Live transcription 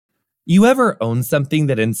You ever own something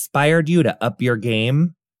that inspired you to up your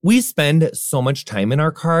game? We spend so much time in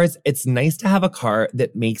our cars, it's nice to have a car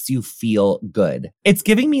that makes you feel good. It's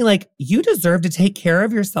giving me like, you deserve to take care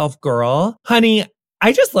of yourself, girl. Honey,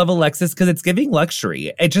 I just love a Lexus because it's giving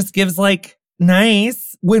luxury. It just gives like,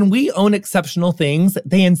 nice. When we own exceptional things,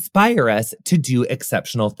 they inspire us to do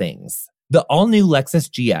exceptional things. The all-new Lexus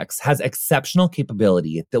GX has exceptional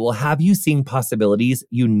capability that will have you seeing possibilities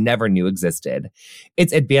you never knew existed.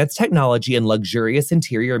 Its advanced technology and luxurious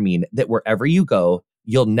interior mean that wherever you go,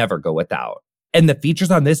 you'll never go without. And the features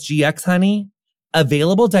on this GX, honey?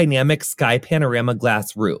 Available dynamic sky panorama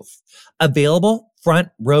glass roof. Available front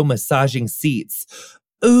row massaging seats.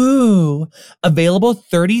 Ooh, available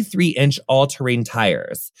 33-inch all-terrain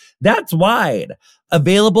tires. That's wide.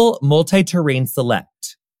 Available multi-terrain select.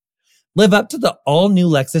 Live up to the all-new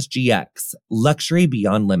Lexus GX. Luxury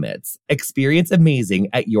beyond limits. Experience amazing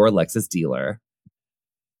at your Lexus dealer.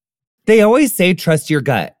 They always say trust your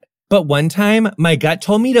gut. But one time, my gut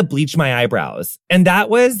told me to bleach my eyebrows. And that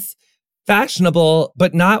was fashionable,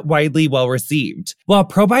 but not widely well-received. While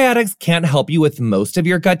probiotics can't help you with most of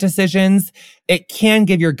your gut decisions, it can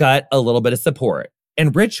give your gut a little bit of support.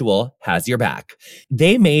 And Ritual has your back.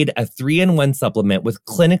 They made a 3-in-1 supplement with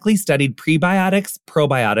clinically studied prebiotics,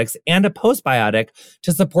 probiotics, and a postbiotic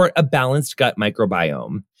to support a balanced gut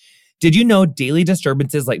microbiome. Did you know daily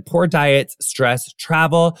disturbances like poor diets, stress,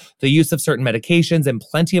 travel, the use of certain medications, and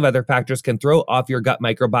plenty of other factors can throw off your gut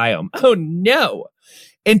microbiome? Oh no!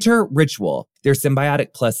 Enter Ritual. Their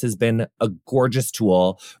Symbiotic Plus has been a gorgeous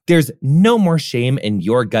tool. There's no more shame in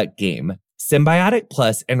your gut game. Symbiotic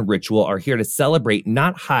Plus and Ritual are here to celebrate,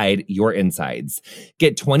 not hide your insides.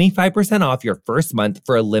 Get 25% off your first month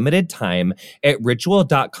for a limited time at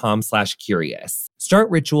ritual.com/curious. Start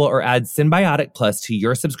Ritual or add Symbiotic Plus to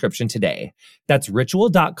your subscription today. That's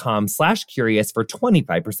ritual.com/curious for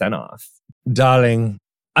 25% off. Darling,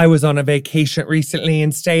 I was on a vacation recently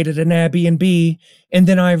and stayed at an Airbnb, and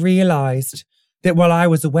then I realized that while I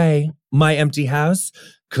was away, my empty house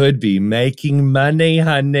could be making money,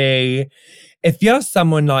 honey. If you're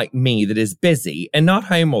someone like me that is busy and not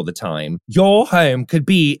home all the time, your home could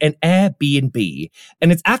be an Airbnb, and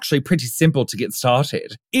it's actually pretty simple to get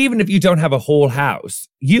started. Even if you don't have a whole house,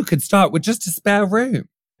 you could start with just a spare room.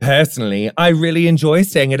 Personally, I really enjoy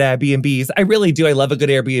staying at Airbnbs. I really do. I love a good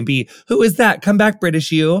Airbnb. Who is that? Come back, British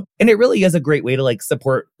you. And it really is a great way to like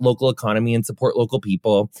support local economy and support local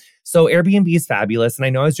people. So Airbnb is fabulous. And I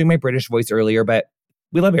know I was doing my British voice earlier, but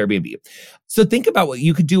we love Airbnb. So think about what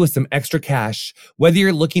you could do with some extra cash, whether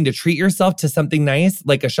you're looking to treat yourself to something nice,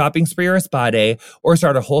 like a shopping spree or a spa day, or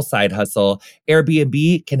start a whole side hustle.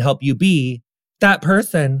 Airbnb can help you be that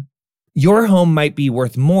person. Your home might be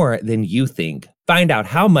worth more than you think. Find out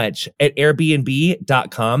how much at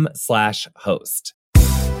airbnb.com/host.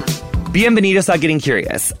 Bienvenidos a Getting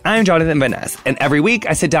Curious. I'm Jonathan Van Ness, and every week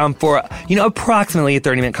I sit down for, approximately a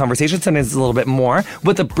 30-minute conversation, sometimes a little bit more,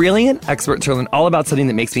 with a brilliant expert to learn all about something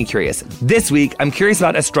that makes me curious. This week, I'm curious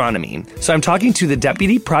about astronomy. So I'm talking to the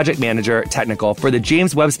Deputy Project Manager Technical for the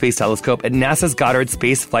James Webb Space Telescope at NASA's Goddard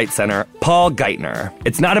Space Flight Center, Paul Geithner.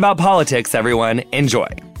 It's not about politics, everyone. Enjoy.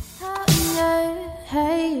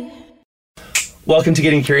 Welcome to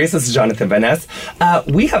Getting Curious. This is Jonathan Van Ness.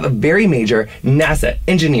 We have a very major NASA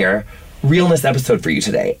engineer realness episode for you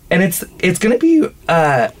today, and it's going to be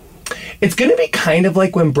kind of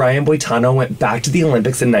like when Brian Boitano went back to the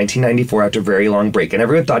Olympics in 1994 after a very long break, and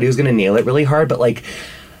everyone thought he was going to nail it really hard, but like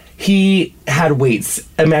he had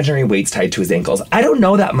imaginary weights tied to his ankles. I don't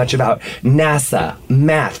know that much about NASA,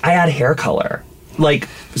 math. I add hair color. Like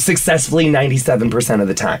successfully 97% of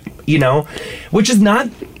the time, which is not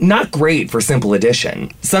great for simple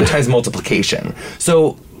addition, sometimes multiplication.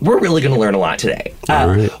 So we're really going to learn a lot today.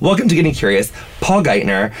 Right. Welcome to Getting Curious, Paul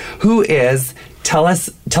Geithner, who is, tell us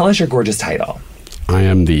your gorgeous title. I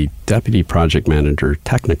am the Deputy Project Manager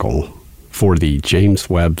Technical for the James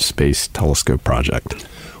Webb Space Telescope Project.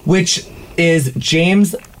 Which is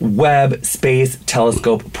James Webb Space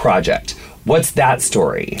Telescope Project. What's that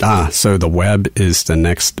story? So the Webb is the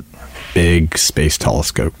next big space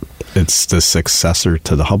telescope. It's the successor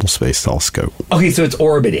to the Hubble Space Telescope. Okay, so it's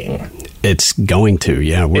orbiting. It's going to,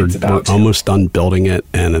 yeah. We're almost done building it,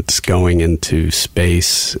 and it's going into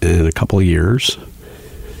space in a couple of years,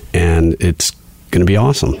 and it's going to be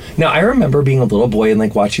awesome. Now, I remember being a little boy and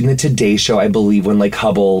like watching the Today Show, I believe, when like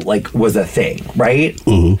Hubble like was a thing, right?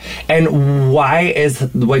 Mm-hmm. And why has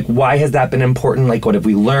that been important? Like, what have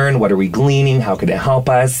we learned? What are we gleaning? How can it help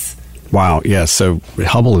us? Wow, yeah. So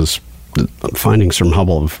findings from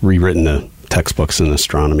Hubble have rewritten the textbooks in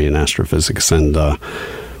astronomy and astrophysics, and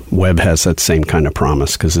Webb has that same kind of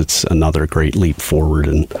promise because it's another great leap forward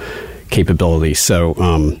in capability.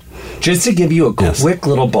 So, just to give you a quick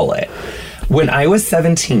little bullet. When I was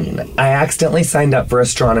 17, I accidentally signed up for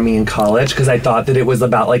astronomy in college because I thought that it was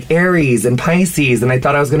about like Aries and Pisces, and I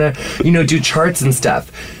thought I was going to, do charts and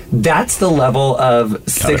stuff. That's the level of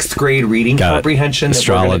sixth grade reading comprehension.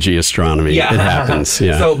 Astrology, astronomy. Yeah. It happens.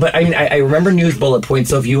 Yeah. So, but I mean, I remember news bullet points.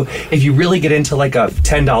 So if you really get into like a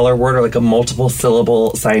 $10 word or like a multiple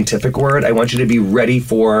syllable scientific word, I want you to be ready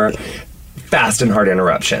for fast and hard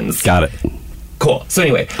interruptions. Got it. Cool. So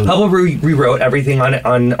anyway, Hubble rewrote everything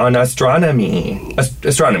on astronomy.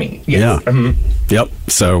 Astronomy. Yes. Yeah. Mm-hmm. Yep.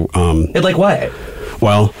 So. Like what?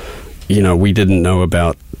 Well, we didn't know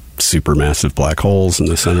about supermassive black holes in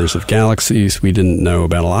the centers of galaxies. We didn't know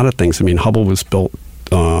about a lot of things. I mean, Hubble was built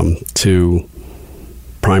to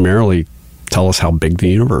primarily tell us how big the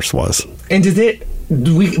universe was. And did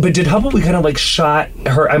Hubble, we kind of like shot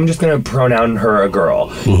her, I'm just going to pronoun her a girl.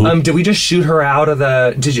 Mm-hmm. Did we just shoot her out of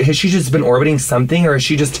has she just been orbiting something, or is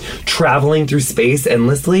she just traveling through space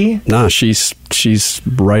endlessly? No, she's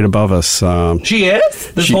right above us. She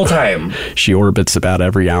is? This whole time? She orbits about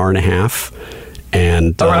every hour and a half.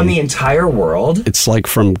 And around the entire world? It's like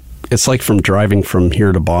from driving from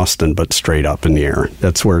here to Boston, but straight up in the air.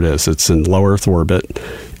 That's where it is. It's in low Earth orbit,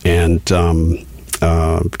 and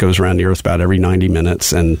goes around the Earth about every 90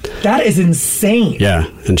 minutes. And that is insane. Yeah,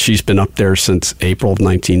 and she's been up there since April of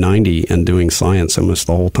 1990 and doing science almost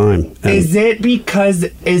the whole time. And is it because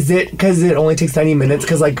it only takes 90 minutes?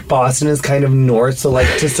 Because like Boston is kind of north, so like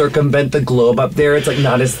to circumvent the globe up there, it's like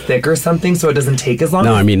not as thick or something, so it doesn't take as long?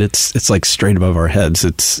 No, I mean, it's like straight above our heads.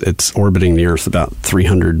 It's orbiting the Earth about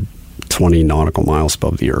 320 nautical miles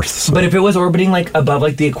above the Earth. So. But if it was orbiting like above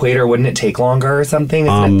like the equator, wouldn't it take longer or something?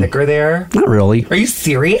 Isn't it thicker there? Not really. Are you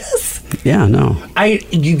serious? Yeah, no.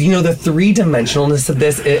 The three-dimensionalness of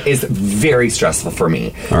this is very stressful for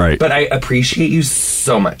me. All right. But I appreciate you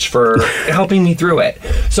so much for helping me through it.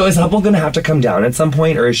 So is Hubble going to have to come down at some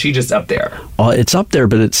point, or is she just up there? It's up there,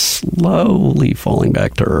 but it's slowly falling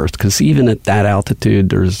back to Earth, because even at that altitude,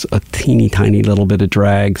 there's a teeny tiny little bit of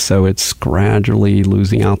drag, so it's gradually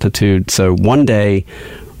losing altitude. So one day,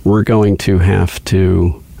 we're going to have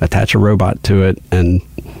to attach a robot to it and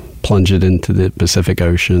plunge it into the Pacific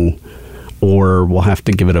Ocean, or we'll have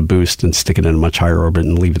to give it a boost and stick it in a much higher orbit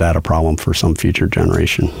and leave that a problem for some future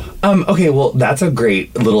generation. Okay, well, that's a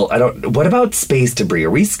great little... what about space debris? Are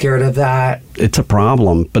we scared of that? It's a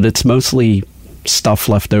problem, but it's mostly stuff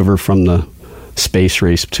left over from the space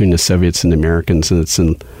race between the Soviets and the Americans,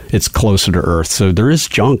 and it's closer to Earth. So there is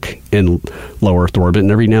junk in low Earth orbit, and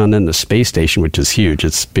every now and then the space station, which is huge,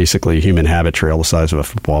 it's basically a human habit trail the size of a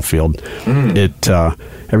football field.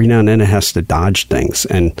 Every now and then it has to dodge things.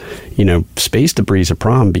 And, space debris is a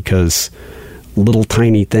problem because little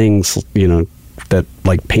tiny things, that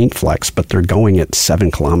like paint flecks, but they're going at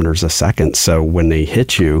 7 kilometers a second. So when they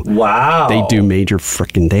hit you, wow, they do major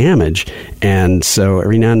freaking damage. And so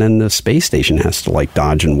every now and then the space station has to like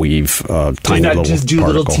dodge and weave tiny little just do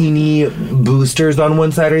particle. Little teeny boosters on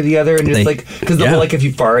one side or the other, and just because the whole like if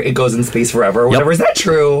you fart, it goes in space forever or whatever. Yep. Is that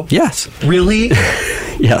true? Yes. Really?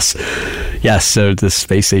 Yes. So the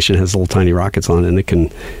space station has little tiny rockets on it, and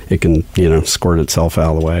it can squirt itself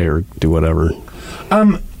out of the way or do whatever.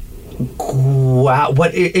 Wow.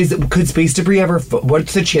 Could space debris ever...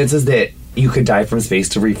 What's the chances that you could die from space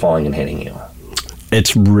debris falling and hitting you?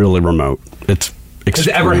 It's really remote. It's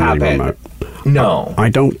extremely remote. No. I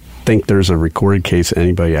don't think there's a recorded case of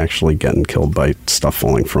anybody actually getting killed by stuff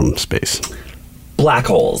falling from space. Black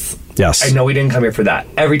holes. Yes. I know we didn't come here for that.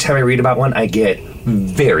 Every time I read about one, I get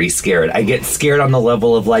very scared. I get scared on the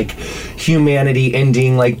level of like humanity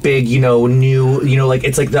ending like big, new, like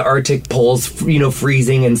it's like the Arctic poles,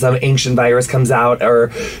 freezing and some ancient virus comes out,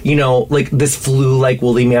 or, like this flu, like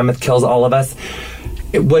woolly mammoth kills all of us.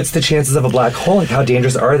 What's the chances of a black hole? Like, how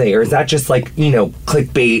dangerous are they? Or is that just like,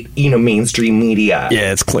 clickbait, mainstream media?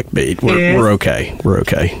 Yeah, it's clickbait. We're okay. We're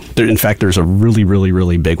okay. In fact, there's a really, really,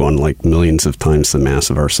 really big one, like millions of times the mass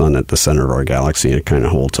of our sun at the center of our galaxy. And it kind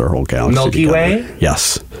of holds our whole galaxy Milky together. Way?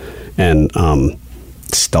 Yes. And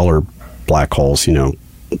stellar black holes,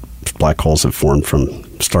 black holes have formed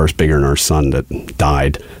from stars bigger than our sun that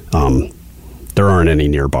died. There aren't any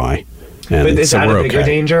nearby. And but is that a bigger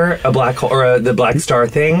danger? A black hole or the black star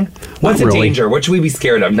thing? What's the danger? What should we be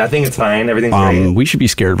scared of? Nothing. It's fine. Everything's great. We should be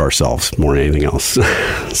scared of ourselves more than anything else.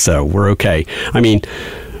 So we're okay. I mean,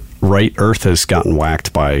 right, Earth has gotten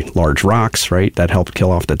whacked by large rocks, right? That helped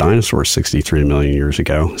kill off the dinosaurs 63 million years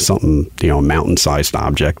ago. Something, a mountain-sized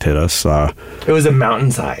object hit us. It was a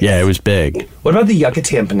mountain-size? Yeah, it was big. What about the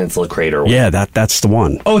Yucatan Peninsula crater? Yeah, that's the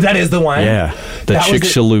one. Oh, that is the one? Yeah. The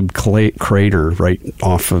Chicxulub crater right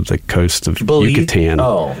off of the coast of Yucatan.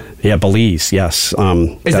 Oh. Yeah, Belize, yes.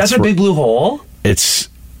 Is that the big blue hole? It's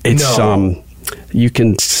you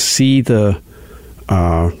can see the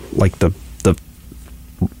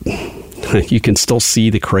you can still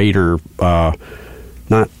see the crater,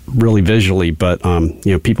 not really visually, but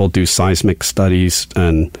people do seismic studies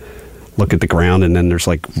and look at the ground, and then there's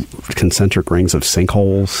like concentric rings of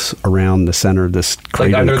sinkholes around the center of this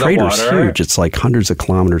crater. Like under the crater's the water? Huge. It's like hundreds of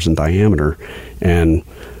kilometers in diameter, and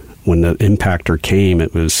when the impactor came,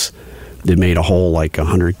 it made a hole like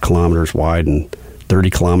 100 kilometers wide and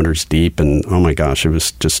 30 kilometers deep, and oh my gosh, it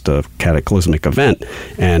was just a cataclysmic event.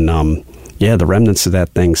 And the remnants of that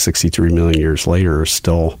thing 63 million years later are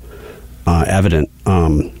still evident,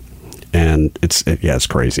 and it's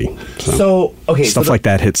crazy. So stuff like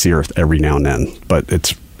that hits the Earth every now and then, but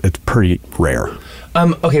it's pretty rare.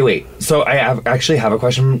 Okay, wait. So I actually have a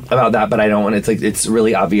question about that, but I don't want it's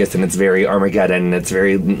really obvious and it's very Armageddon and it's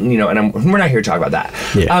very, and we're not here to talk about that.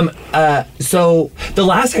 Yeah. So the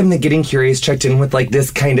last time that Getting Curious checked in with this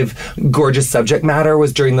kind of gorgeous subject matter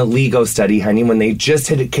was during the LIGO study, honey, when they just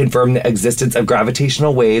had confirmed the existence of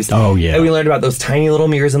gravitational waves. Oh, yeah. And we learned about those tiny little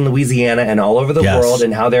mirrors in Louisiana and all over the world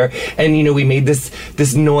and how we made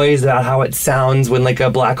this noise about how it sounds when like a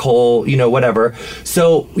black hole, whatever.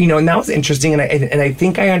 So, and that was interesting, and I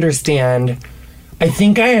think I understand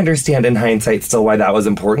in hindsight still why that was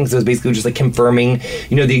important, because it was basically just like confirming,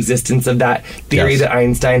 the existence of that theory that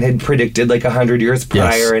Einstein had predicted like 100 years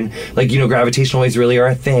prior, and gravitational waves really are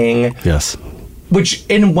a thing. Yes. Which,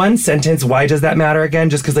 in one sentence, why does that matter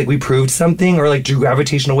again? Just because we proved something, or do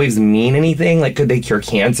gravitational waves mean anything? Could they cure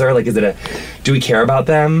cancer? Do we care about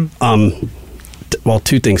them? Well,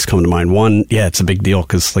 two things come to mind. One, it's a big deal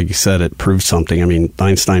because, like you said, it proves something. I mean,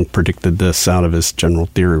 Einstein predicted this out of his general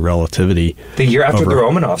theory of relativity. The year after the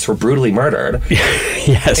Romanovs were brutally murdered.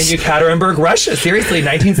 Yes. In Yekaterinburg, Russia. Seriously,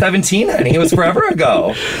 1917, honey. It was forever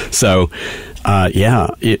ago. So,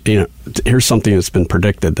 here's something that's been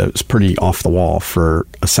predicted that was pretty off the wall for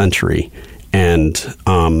a century. And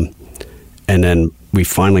then we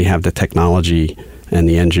finally have the technology and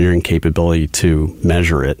the engineering capability to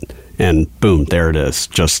measure it. And boom, there it is,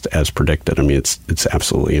 just as predicted. I mean, it's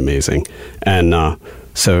absolutely amazing. And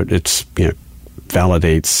so it's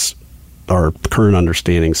validates our current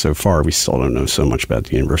understanding so far. We still don't know so much about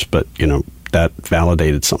the universe, but that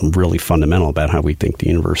validated something really fundamental about how we think the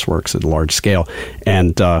universe works at a large scale.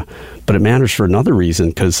 And but it matters for another reason,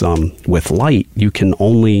 because with light, you can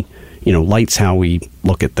only light's how we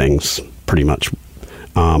look at things pretty much.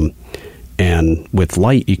 And with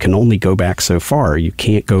light, you can only go back so far. You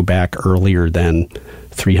can't go back earlier than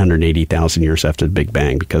 380,000 years after the Big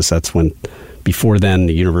Bang, because that's when, before then,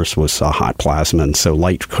 the universe was a hot plasma, and so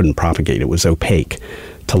light couldn't propagate. It was opaque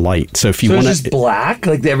to light. So if you want to, it was just black,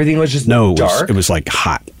 everything was just dark. It was like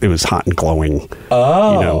hot. It was hot and glowing.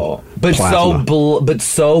 Oh, but plasma.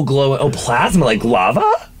 so glowing. Oh, plasma, like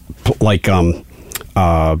lava.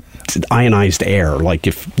 Ionized air, like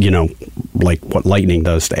what lightning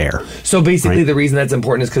does to air. So basically, the reason that's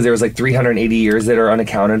important is because there was 380 years that are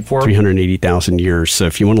unaccounted for. 380,000 years. So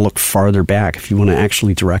if you want to look farther back, if you want to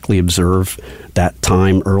actually directly observe that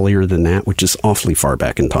time earlier than that, which is awfully far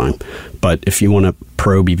back in time, but if you want to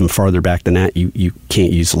probe even farther back than that, you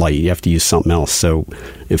can't use light. You have to use something else. So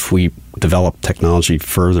if we develop technology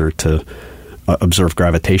further to observe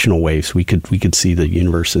gravitational waves, we could see the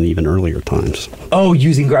universe in even earlier times. Oh,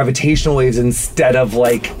 using gravitational waves instead of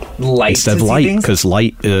light. Instead of light, because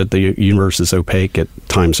light, the universe is opaque at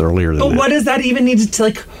times earlier than that. But what does that even need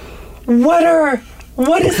to what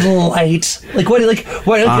is light?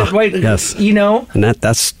 Yes. And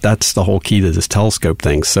that's the whole key to this telescope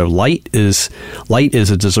thing. So light is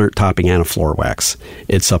a dessert topping and a floor wax.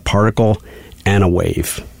 It's a particle and a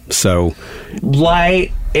wave. So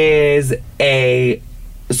light is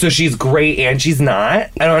so she's great and she's not?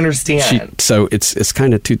 I don't understand. So it's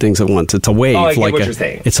kind of two things at once. It's a wave. Oh, I get what you're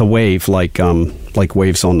saying. It's a wave like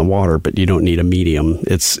waves on the water, but you don't need a medium.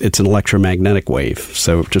 It's an electromagnetic wave,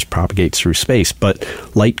 so it just propagates through space. But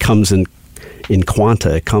light comes in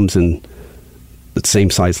quanta. It comes in the same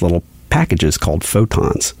size little packages called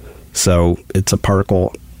photons. So it's a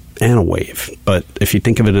particle and a wave. But if you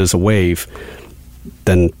think of it as a wave,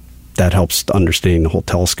 then that helps understanding the whole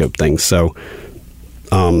telescope thing. So,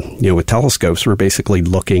 with telescopes, we're basically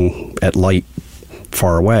looking at light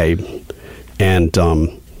far away, and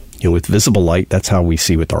with visible light, that's how we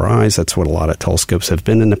see with our eyes. That's what a lot of telescopes have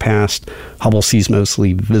been in the past. Hubble sees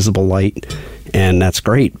mostly visible light, and that's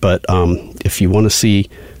great. But if you want to see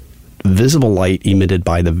visible light emitted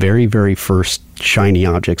by the very, very first shiny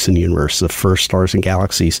objects in the universe, the first stars and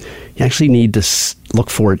galaxies, you actually need to look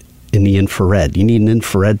for it in the infrared. You need an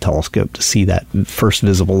infrared telescope to see that first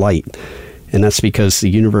visible light. And that's because the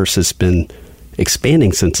universe has been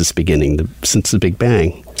expanding since its beginning, since the Big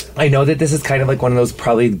Bang. I know that this is kind of like one of those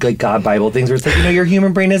probably like God Bible things where it's like, your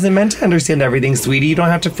human brain isn't meant to understand everything, sweetie. You don't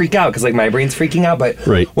have to freak out, because like my brain's freaking out. But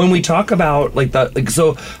when we talk about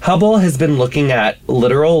so Hubble has been looking at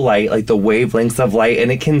literal light, like the wavelengths of light,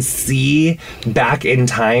 and it can see back in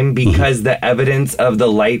time because the evidence of the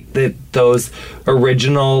light that those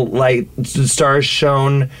original light stars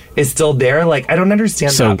shone is still there. Like, I don't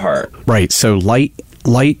understand that part. Right. So light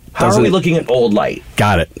How are we looking at old light?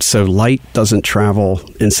 Got it. So light doesn't travel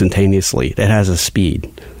instantaneously. It has a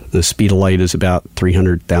speed. The speed of light is about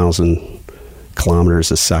 300,000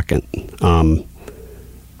 kilometers a second.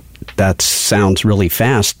 That sounds really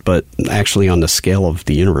fast, but actually on the scale of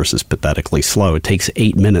the universe is pathetically slow. It takes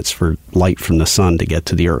 8 minutes for light from the sun to get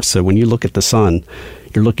to the Earth. So when you look at the sun,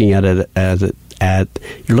 you're looking at it as it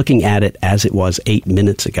was 8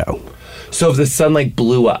 minutes ago. So if the sun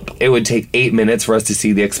blew up, it would take 8 minutes for us to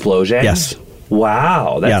see the explosion? Yes.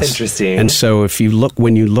 Wow, that's interesting. And so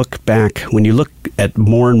when you look at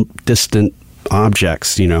more distant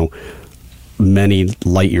objects, many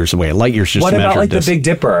light years away. Light years just what measured about the Big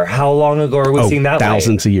Dipper? How long ago are we seeing that?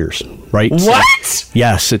 Thousands of years, right? What? So,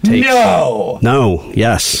 yes, it takes. No.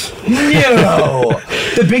 Yes. No.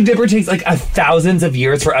 The Big Dipper takes thousands of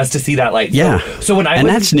years for us to see that light. Yeah. So when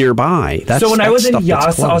that's nearby. When I was in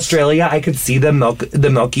Yas, Australia, I could see the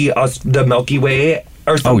Milky Way.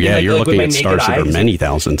 Or oh yeah, you're looking at stars that are many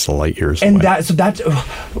thousands of light years and away.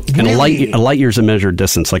 And a light year is a measured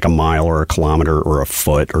distance, like a mile or a kilometer or a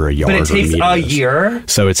foot or a yard. But it takes a year.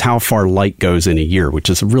 So it's how far light goes in a year, which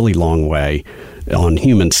is a really long way on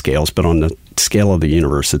human scales. But on the scale of the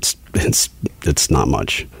universe, it's not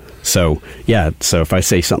much. So so if I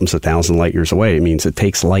say something's 1,000 light years away, it means it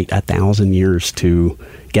takes light 1,000 years to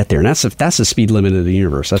get there, and that's the speed limit of the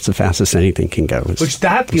universe. That's the fastest anything can go. Which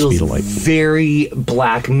that feels very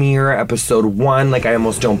Black Mirror episode 1. I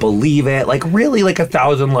almost don't believe it. Really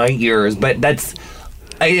 1,000 light years, but that's.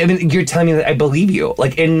 I mean, you're telling me that I believe you.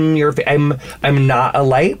 I'm not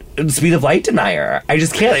a speed of light denier. I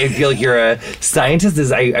just can't. I feel like you're a scientist.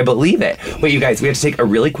 I believe it. Wait, you guys, we have to take a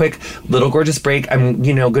really quick, little gorgeous break. I'm,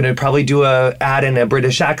 going to probably do a ad in a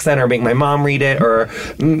British accent or make my mom read it, or,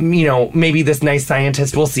 maybe this nice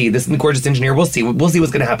scientist. We'll see. This gorgeous engineer. We'll see. We'll see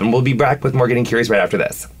what's going to happen. We'll be back with more Getting Curious right after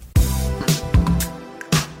this.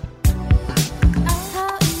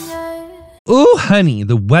 Ooh, honey,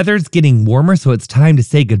 the weather's getting warmer, so it's time to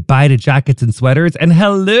say goodbye to jackets and sweaters and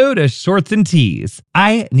hello to shorts and tees.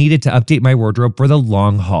 I needed to update my wardrobe for the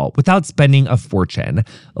long haul without spending a fortune.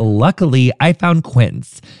 Luckily, I found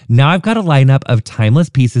Quince. Now I've got a lineup of timeless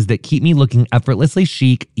pieces that keep me looking effortlessly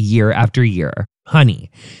chic year after year. Honey,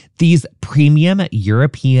 these premium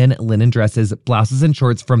European linen dresses, blouses, and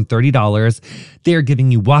shorts from $30. They're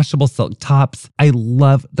giving you washable silk tops. I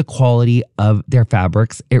love the quality of their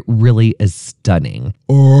fabrics. It really is stunning.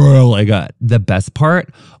 Oh my God. The best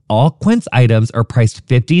part, all Quince items are priced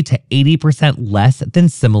 50 to 80% less than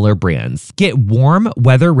similar brands. Get warm,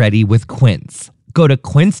 weather ready with Quince. Go to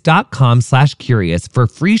quince.com/curious for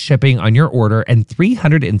free shipping on your order and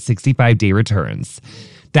 365-day returns.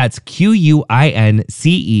 That's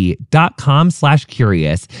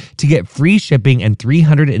QUINCE.com/curious to get free shipping and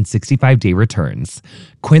 365-day returns.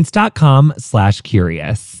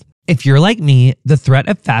 Quince.com/curious. If you're like me, the threat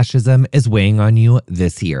of fascism is weighing on you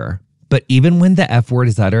this year. But even when the F word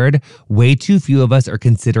is uttered, way too few of us are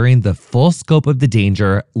considering the full scope of the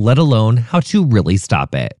danger, let alone how to really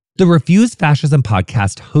stop it. The Refuse Fascism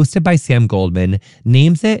podcast, hosted by Sam Goldman,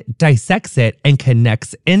 names it, dissects it, and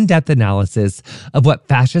connects in-depth analysis of what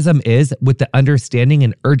fascism is with the understanding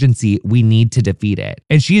and urgency we need to defeat it.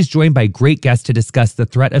 And she is joined by great guests to discuss the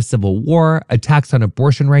threat of civil war, attacks on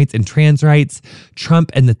abortion rights and trans rights,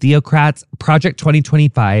 Trump and the theocrats, Project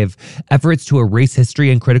 2025, efforts to erase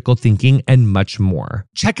history and critical thinking, and much more.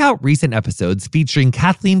 Check out recent episodes featuring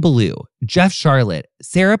Kathleen Belew, Jeff Charlotte,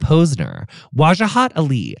 Sarah Posner, Wajahat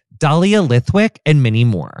Ali, Dahlia Lithwick, and many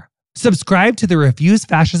more. Subscribe to the Refuse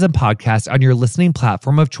Fascism podcast on your listening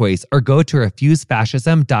platform of choice or go to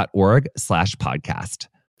refusefascism.org/podcast.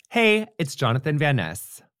 Hey, it's Jonathan Van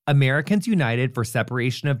Ness. Americans United for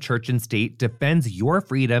Separation of Church and State defends your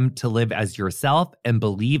freedom to live as yourself and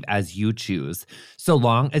believe as you choose, so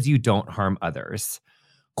long as you don't harm others.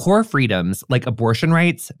 Core freedoms like abortion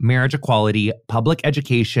rights, marriage equality, public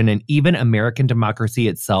education, and even American democracy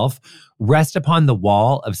itself rest upon the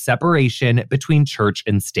wall of separation between church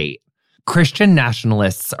and state. Christian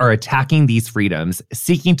nationalists are attacking these freedoms,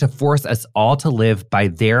 seeking to force us all to live by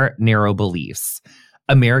their narrow beliefs.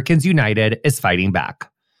 Americans United is fighting back.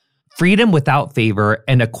 Freedom without favor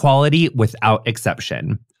and equality without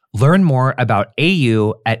exception. Learn more about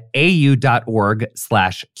AU at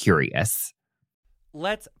au.org/curious.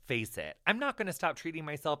 Let's face it, I'm not going to stop treating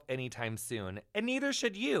myself anytime soon, and neither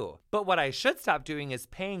should you. But what I should stop doing is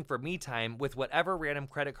paying for me time with whatever random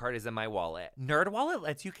credit card is in my wallet. NerdWallet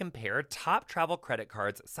lets you compare top travel credit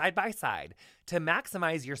cards side by side to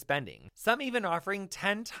maximize your spending. Some even offering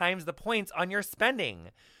 10 times the points on your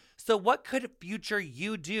spending. So what could future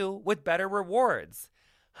you do with better rewards?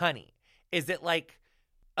 Honey, is it like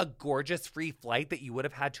a gorgeous free flight that you would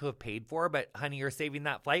have had to have paid for, but honey, you're saving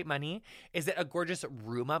that flight money? Is it a gorgeous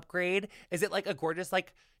room upgrade? Is it like a gorgeous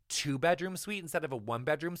like 2-bedroom suite instead of a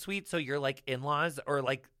 1-bedroom suite? So your like in-laws or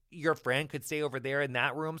like your friend could stay over there in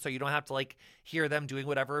that room so you don't have to like hear them doing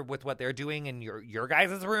whatever with what they're doing in your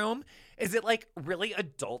guys' room? Is it like really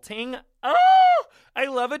adulting? Oh, I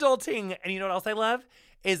love adulting. And you know what else I love?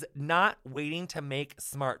 Is not waiting to make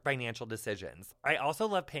smart financial decisions. I also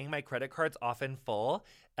love paying my credit cards off in full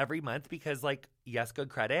every month because like, yes, good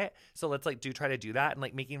credit. So let's like try to do that and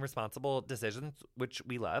like making responsible decisions, which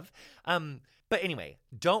we love. But anyway,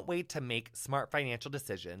 don't wait to make smart financial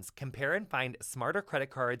decisions. Compare and find smarter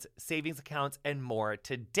credit cards, savings accounts, and more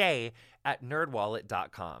today at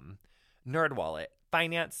nerdwallet.com. NerdWallet,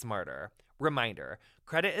 finance smarter. Reminder,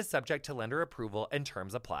 credit is subject to lender approval and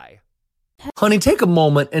terms apply. Honey, take a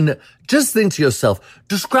moment and just think to yourself,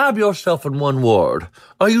 describe yourself in one word.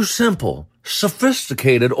 Are you simple,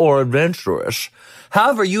 sophisticated, or adventurous?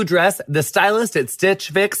 However you dress, the stylist at Stitch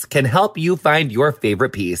Fix can help you find your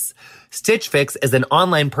favorite piece. Stitch Fix is an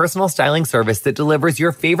online personal styling service that delivers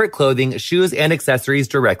your favorite clothing, shoes, and accessories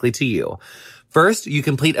directly to you. First, you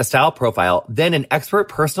complete a style profile, then an expert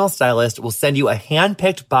personal stylist will send you a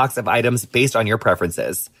hand-picked box of items based on your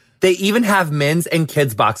preferences. They even have men's and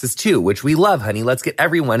kids boxes too, which we love, honey. Let's get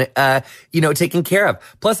everyone, taken care of.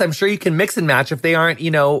 Plus, I'm sure you can mix and match if they aren't,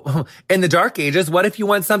 in the dark ages. What if you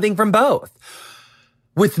want something from both?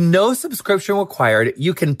 With no subscription required,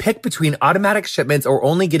 you can pick between automatic shipments or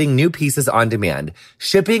only getting new pieces on demand.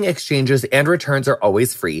 Shipping, exchanges, and returns are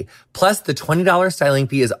always free. Plus, the $20 styling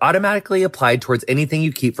fee is automatically applied towards anything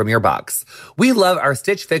you keep from your box. We love our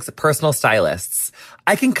Stitch Fix personal stylists.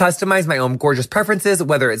 I can customize my own gorgeous preferences,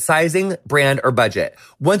 whether it's sizing, brand, or budget.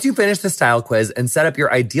 Once you finish the style quiz and set up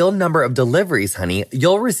your ideal number of deliveries, honey,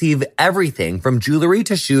 you'll receive everything from jewelry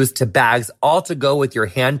to shoes to bags, all to go with your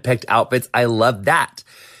hand-picked outfits. I love that.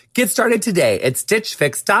 Get started today at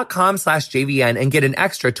stitchfix.com/JVN and get an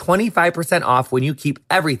extra 25% off when you keep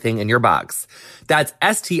everything in your box. That's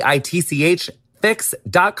STITCH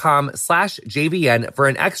fix.com/JVN for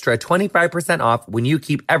an extra 25% off when you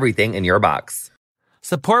keep everything in your box.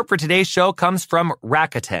 Support for today's show comes from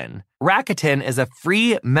Rakuten. Rakuten is a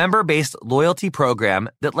free member-based loyalty program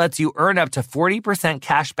that lets you earn up to 40%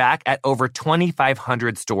 cash back at over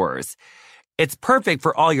 2,500 stores. It's perfect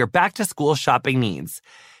for all your back-to-school shopping needs.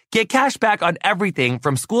 Get cash back on everything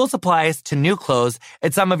from school supplies to new clothes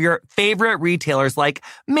at some of your favorite retailers like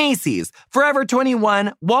Macy's, Forever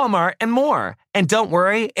 21, Walmart, and more. And don't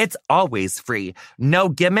worry, it's always free. No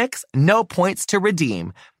gimmicks, no points to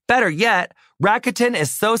redeem. Better yet, Rakuten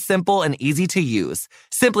is so simple and easy to use.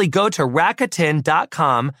 Simply go to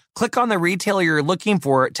Rakuten.com, click on the retailer you're looking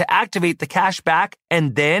for to activate the cash back,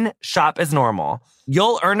 and then shop as normal.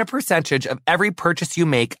 You'll earn a percentage of every purchase you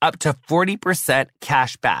make up to 40%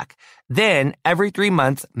 cash back. Then, every 3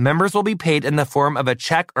 months, members will be paid in the form of a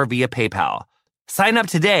check or via PayPal. Sign up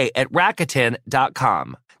today at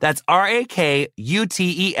Rakuten.com. That's Rakuten.com.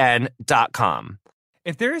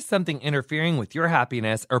 If there is something interfering with your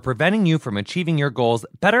happiness or preventing you from achieving your goals,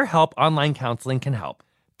 BetterHelp Online Counseling can help.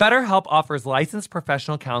 BetterHelp offers licensed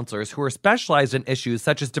professional counselors who are specialized in issues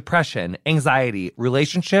such as depression, anxiety,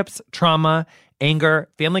 relationships, trauma, anger,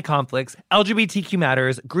 family conflicts, LGBTQ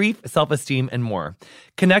matters, grief, self-esteem, and more.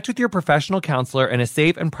 Connect with your professional counselor in a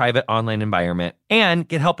safe and private online environment and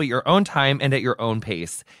get help at your own time and at your own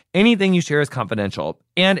pace. Anything you share is confidential,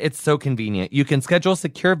 and it's so convenient. You can schedule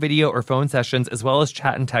secure video or phone sessions as well as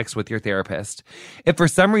chat and text with your therapist. If for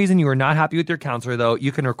some reason you are not happy with your counselor, though,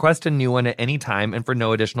 you can request a new one at any time and for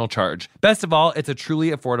no additional charge. Best of all, it's a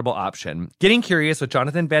truly affordable option. Getting Curious with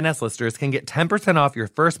Jonathan Van Ness listeners can get 10% off your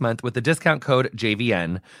first month with the discount code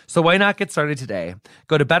JVN. So why not get started today?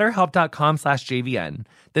 Go to betterhelp.com/JVN.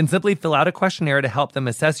 Then simply fill out a questionnaire to help them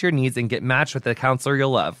assess your needs and get matched with a counselor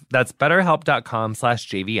you'll love. That's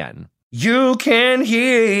betterhelp.com/JVN. You can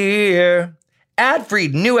hear ad-free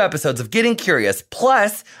new episodes of Getting Curious,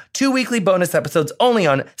 plus 2 weekly bonus episodes only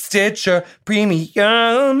on Stitcher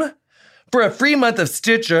Premium. For a free month of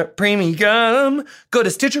Stitcher Premium, go to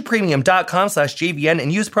stitcherpremium.com/JVN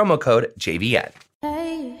and use promo code JVN.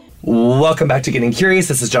 Hey. Welcome back to Getting Curious.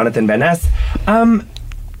 This is Jonathan Van Ness.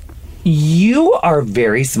 You are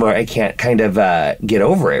very smart. I can't kind of get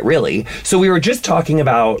over it, really. So we were just talking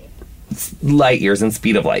about light years and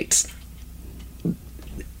speed of light.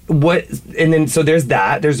 And then so there's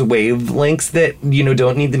that. There's wavelengths that,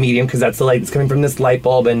 don't need the medium because that's the light that's coming from this light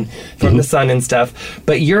bulb and from the sun and stuff.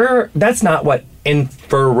 But that's not what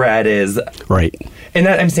infrared is. Right. And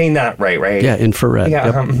that I'm saying that right? Yeah, infrared. Yeah,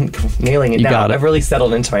 yep. Nailing it you now. Got it. I've really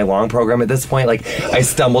settled into my long program at this point. Like, I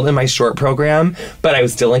stumbled in my short program, but I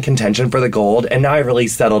was still in contention for the gold. And now I've really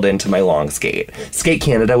settled into my long skate. Skate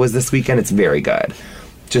Canada was this weekend. It's very good.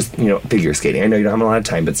 Just, figure skating. I know you don't have a lot of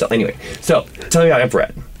time, but still. Anyway, so tell me about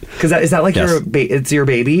infrared. Because is that like yes. It's your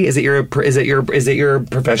baby? Is it your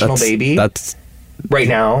professional baby? That's right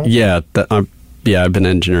now. Yeah, I've been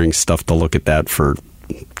engineering stuff to look at that for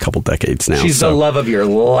a couple decades now. She's the love of your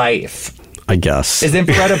life, I guess. Is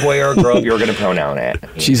infrared a boy or a girl? If you were going to pronoun it.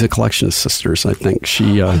 She's a collection of sisters, I think.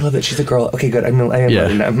 I love that she's a girl. Okay, good. I am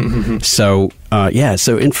loving that. So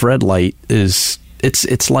infrared light is.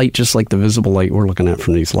 It's light just like the visible light we're looking at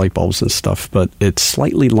from these light bulbs and stuff, but it's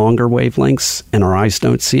slightly longer wavelengths, and our eyes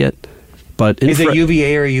don't see it. But is it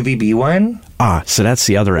UVA or UVB one? So that's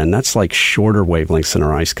the other end. That's like shorter wavelengths than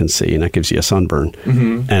our eyes can see, and that gives you a sunburn.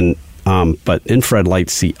 Mm-hmm. And but infrared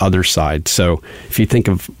light's the other side. So if you think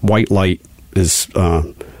of white light is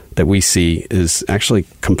that we see is actually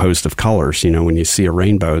composed of colors. When you see a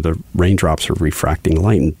rainbow, the raindrops are refracting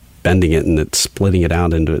light and bending it, and it's splitting it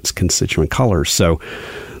out into its constituent colors. So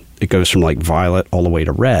it goes from like violet all the way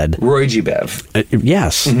to red. Roy G. Biv.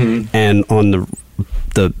 Yes. Mm-hmm. And on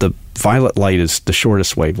the violet light is the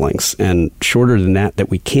shortest wavelengths, and shorter than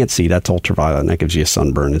that we can't see, that's ultraviolet, and that gives you a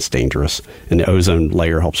sunburn. It's dangerous. And the ozone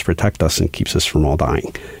layer helps protect us and keeps us from all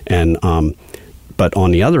dying. And but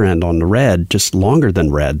on the other end, on the red, just longer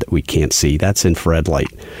than red that we can't see, that's infrared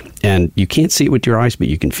light. And you can't see it with your eyes, but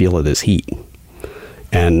you can feel it as heat.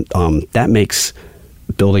 And that makes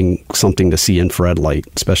building something to see infrared light,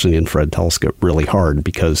 especially an infrared telescope, really hard,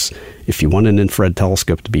 because if you want an infrared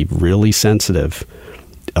telescope to be really sensitive,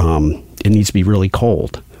 it needs to be really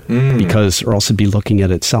cold, because or else it'd be looking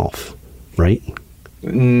at itself, right?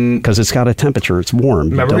 Because it's got a temperature, it's warm.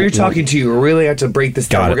 Remember, we were talking to you. We really have to break this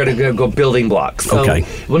down. We're going to go building blocks. So, okay.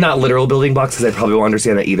 Well, not literal building blocks, because I probably won't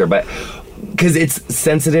understand that either, but because it's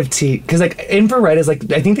sensitive to, because like infrared is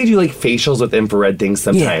like, I think they do like facials with infrared things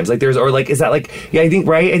sometimes. Yeah. Like there's, or like, is that like, yeah, I think,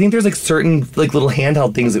 right? I think there's like certain like little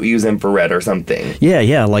handheld things that we use infrared or something.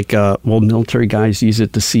 Yeah. Like, military guys use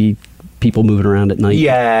it to see people moving around at night.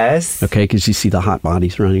 Yes. Okay, because you see the hot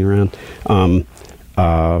bodies running around.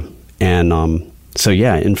 So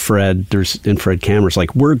yeah, infrared, there's infrared cameras.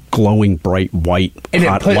 Like, we're glowing bright white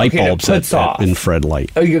hot light bulbs at infrared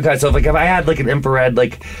light. Oh, you guys, so like if I had like an infrared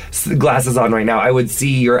like glasses on right now, I would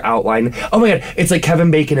see your outline. Oh my God, it's like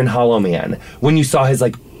Kevin Bacon in Hollow Man when you saw his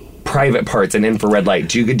like private parts in infrared light.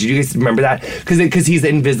 Did you guys remember that? Because he's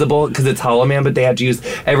invisible, because it's Hollow Man, but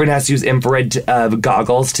everyone has to use infrared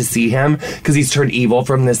goggles to see him, because he's turned evil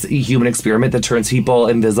from this human experiment that turns people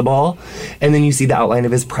invisible. And then you see the outline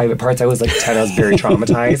of his private parts. I was like 10, I was very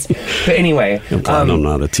traumatized. But anyway, I'm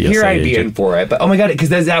not a TSA here I'd be agent. in for it. But oh my God,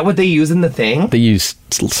 because is that what they use in the thing? They use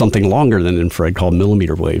something longer than infrared called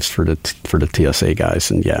millimeter waves for the TSA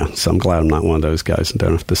guys. And yeah, so I'm glad I'm not one of those guys and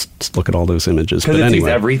don't have to look at all those images. Because it sees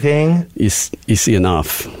everything. You see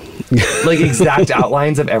enough. Like exact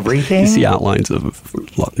outlines of everything? You see outlines of,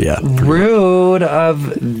 yeah. Rude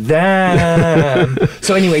of them.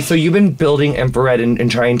 So anyway, so you've been building infrared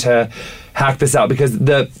and trying to hack this out, because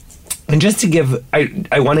and just to give,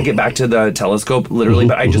 I want to get back to the telescope literally,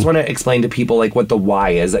 but I just want to explain to people like what the why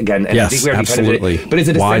is again. And yes, I think we already absolutely. kind of did it, but is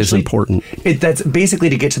it why essentially is important? That's basically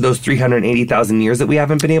to get to those 380,000 years that we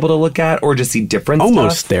haven't been able to look at, or just see different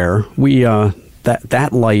Almost stuff? there. We that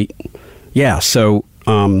light, yeah. So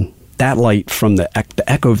that light from the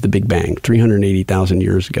echo of the Big Bang, 380,000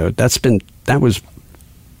 years ago. That was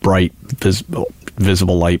bright,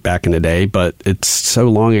 visible light back in the day, but it's so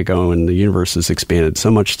long ago, and the universe has expanded so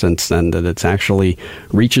much since then that it's actually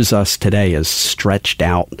reaches us today as stretched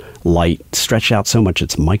out light, stretched out so much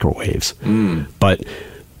it's microwaves. But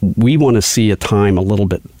we want to see a time a little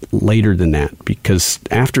bit later than that, because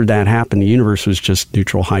after that happened, the universe was just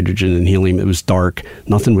neutral hydrogen and helium. It was dark.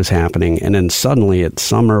 Nothing was happening. And then suddenly, at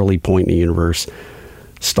some early point in the universe,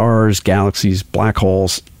 stars, galaxies, black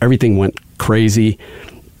holes, everything went crazy.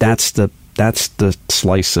 That's the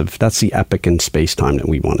slice of, that's the epoch in space-time that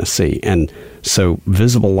we want to see. And so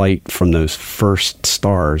visible light from those first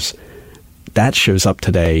stars, that shows up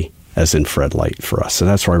today as infrared light for us. So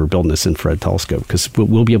that's why we're building this infrared telescope, because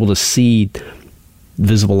we'll be able to see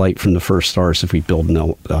visible light from the first stars if we build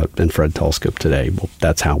an infrared telescope today. Well,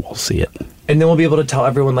 that's how we'll see it. And then we'll be able to tell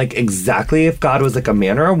everyone, like, exactly if God was, like, a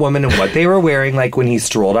man or a woman and what they were wearing, like, when he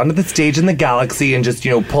strolled onto the stage in the galaxy and just,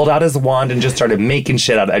 pulled out his wand and just started making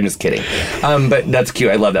shit out of it. I'm just kidding. But that's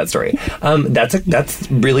cute. I love that story.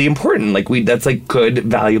 That's really important. Like, that's, like, good,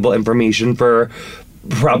 valuable information for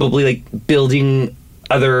probably, like, building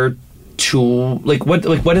other tool. Like, what are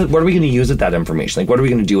we going to use with that information? Like, what are we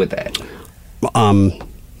going to do with it?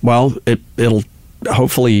 Well, it'll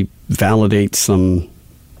hopefully validate some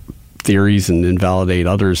theories and invalidate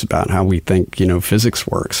others about how we think, physics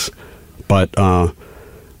works. But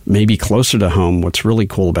maybe closer to home, what's really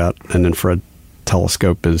cool about an infrared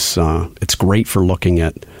telescope is it's great for looking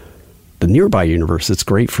at the nearby universe. It's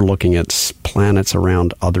great for looking at planets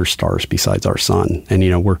around other stars besides our sun.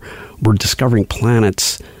 And, we're discovering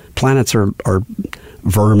planets. Planets are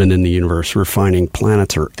vermin in the universe. We're finding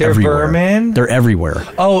planets are everywhere. Vermin? They're everywhere.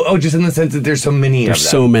 Oh, just in the sense that there's so many of them. There's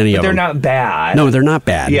so many of them. But they're not bad. No, they're not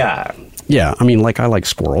bad. Yeah. Yeah, I mean, I like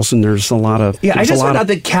squirrels, and there's a lot of... Yeah, I just found out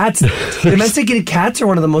that cats, domesticated cats are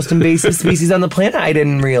one of the most invasive species on the planet. I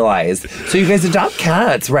didn't realize. So you guys adopt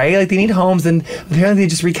cats, right? Like, they need homes, and apparently they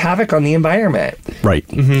just wreak havoc on the environment. Right.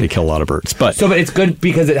 Mm-hmm. They kill a lot of birds. But it's good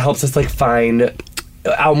because it helps us, like, find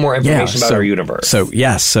out more information about our universe.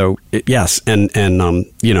 Yes.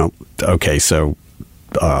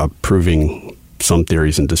 Proving some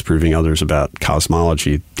theories and disproving others about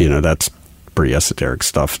cosmology, that's pretty esoteric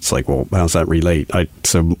stuff. It's like, well, how does that relate?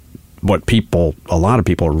 So what a lot of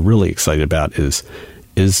people are really excited about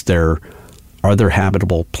are there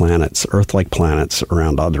habitable planets, Earth-like planets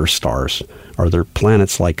around other stars? Are there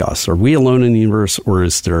planets like us? Are we alone in the universe, or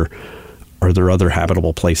are there other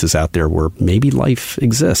habitable places out there where maybe life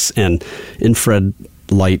exists? And infrared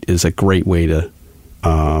light is a great way to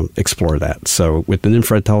explore that. So with an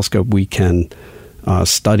infrared telescope, we can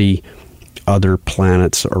study other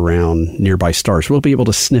planets around nearby stars. We'll be able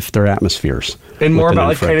to sniff their atmospheres. And more about,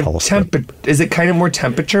 like, kind of is it kind of more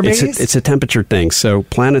temperature based? It's a temperature thing. So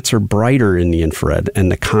planets are brighter in the infrared,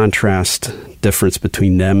 and the contrast difference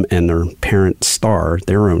between them and their parent star,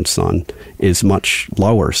 their own sun, is much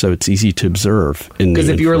lower. So it's easy to observe in the infrared. Because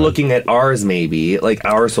if you were looking at ours, maybe, like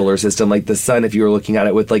our solar system, like the sun, if you were looking at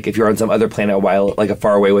it with, like, if you're on some other planet a while, like a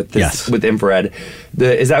far away with this, with infrared,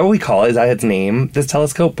 is that what we call it? Is that its name, this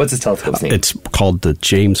telescope? What's this telescope's name? It's called the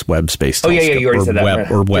James Webb Space Telescope. Oh, yeah, you already said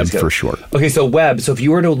that. Or Webb for short. Okay, so Webb. So if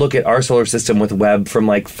you were to look at our solar system with Webb from,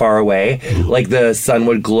 like, far away, like, the sun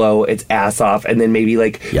would glow its ass off, and then maybe,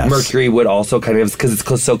 like, Mercury would also kind of, because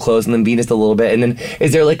it's so close, and then Venus a little bit. And then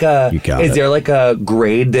is there like a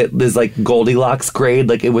grade that is like Goldilocks grade,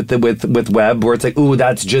 like with Webb, where it's like, ooh,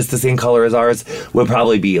 that's just the same color as ours? Would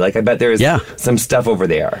probably be like, I bet there's some stuff over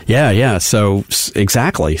there. Yeah. So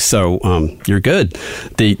exactly. So you're good.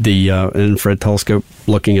 The infrared telescope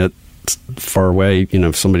looking at far away,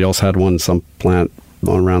 if somebody else had one, some planet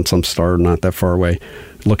around some star not that far away,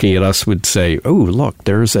 looking at us would say, oh, look,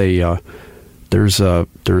 there's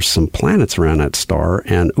some planets around that star,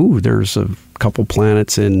 and there's a couple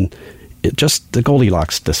planets in just the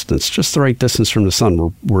Goldilocks distance, just the right distance from the sun,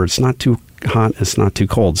 where it's not too hot, it's not too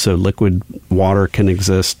cold. So liquid water can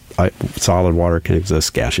exist, solid water can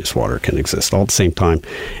exist, gaseous water can exist all at the same time,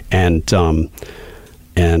 and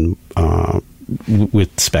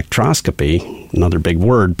with spectroscopy, another big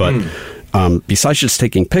word, but. Besides just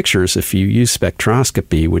taking pictures, if you use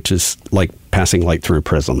spectroscopy, which is like passing light through a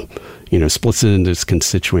prism, splits it into its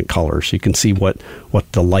constituent colors, you can see what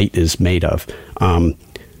the light is made of.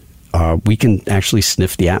 We can actually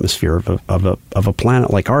sniff the atmosphere of a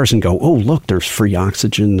planet like ours and go, oh, look, there's free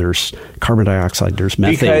oxygen, there's carbon dioxide, there's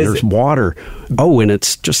methane, there's water. Oh, and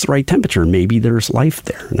it's just the right temperature. Maybe there's life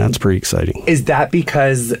there. And that's pretty exciting. Is that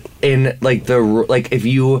because in if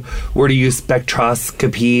you were to use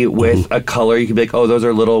spectroscopy with a color, you could be like, oh, those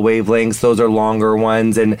are little wavelengths, those are longer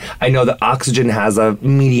ones. And I know that oxygen has a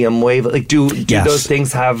medium wave. Like, do those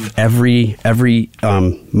things have... Every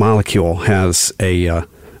molecule has a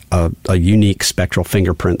unique spectral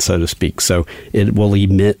fingerprint, so to speak. So it will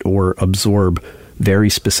emit or absorb very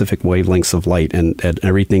specific wavelengths of light, and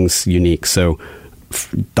everything's unique. So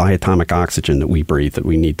diatomic oxygen that we breathe, that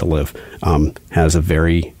we need to live,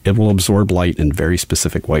 it will absorb light in very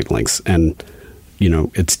specific wavelengths. And,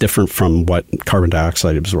 it's different from what carbon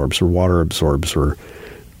dioxide absorbs or water absorbs or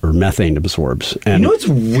methane absorbs. And, it's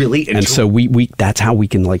really interesting. And so we that's how we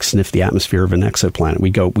can sniff the atmosphere of an exoplanet.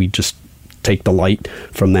 We just take the light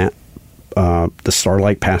from that, the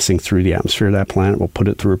starlight passing through the atmosphere of that planet. We'll put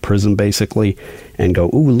it through a prism basically and go,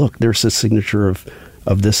 ooh, look, there's a signature of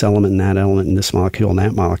this element and that element and this molecule and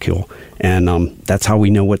that molecule. And that's how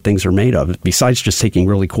we know what things are made of. Besides just taking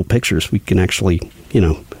really cool pictures, we can actually,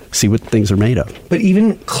 see what things are made of. But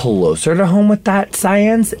even closer to home with that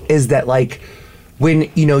science is that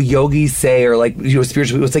when, yogis say, or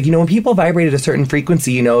spiritual, it's when people vibrate at a certain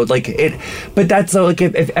frequency, but that's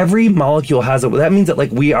if every molecule has that means that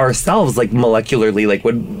we ourselves, molecularly,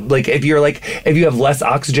 if you have less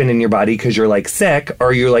oxygen in your body because you're sick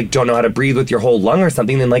or you're don't know how to breathe with your whole lung or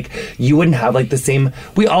something, then you wouldn't have the same,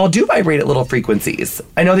 we all do vibrate at little frequencies.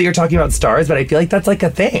 I know that you're talking about stars, but I feel that's a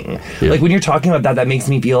thing. Yeah. When you're talking about that makes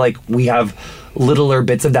me feel like we have littler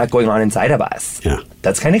bits of that going on inside of us. Yeah.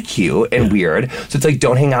 That's kind of cute and weird. So it's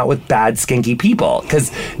don't hang out with bad, skanky people, because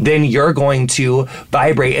then you're going to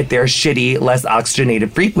vibrate at their shitty, less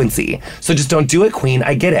oxygenated frequency. So just don't do it, queen.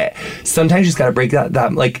 I get it. Sometimes you just got to break that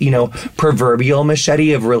proverbial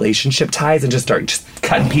machete of relationship ties and just start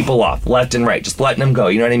cutting people off left and right, just letting them go.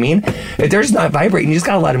 You know what I mean? If they're just not vibrating, you just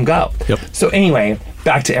got to let them go. Yep. So anyway,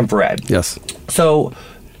 back to infrared. Yes. So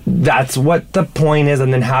that's what the point is,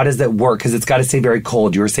 and then how does it work? Because it's got to stay very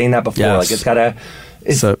cold. You were saying that before. Yes. It's got to...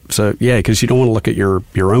 So yeah, because you don't want to look at your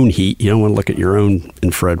own heat. You don't want to look at your own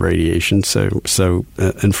infrared radiation. So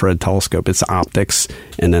infrared telescope, it's optics,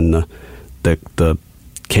 and then the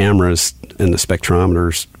cameras and the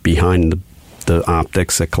spectrometers behind the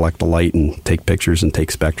optics that collect the light and take pictures and take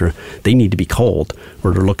spectra. They need to be cold,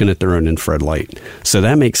 or they're looking at their own infrared light. So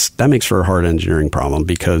that makes for a hard engineering problem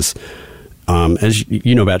because, as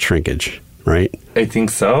you know about shrinkage, right? I think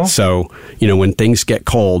so. So when things get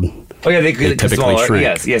cold. Oh yeah, they typically smaller.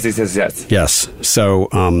 shrink. Yes. Yes. So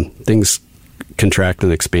things contract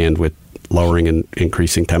and expand with lowering and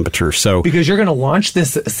increasing temperature. So because you're going to launch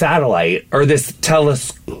this satellite or this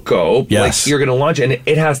telescope, yes, you're going to launch it, and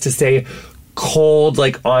it has to stay cold,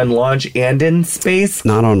 on launch and in space.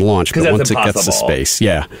 Not on launch, but once impossible. It gets to space,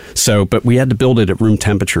 yeah. So, but we had to build it at room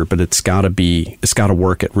temperature, but it's got to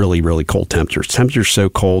work at really, really cold temperatures. Temperatures so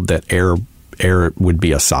cold that air would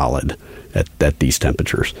be a solid at these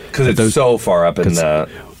temperatures because it's so far up in the.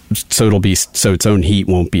 So its own heat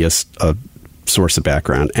won't be a source of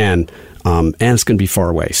background, and it's going to be far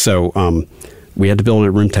away. So we had to build it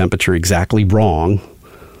at room temperature exactly wrong,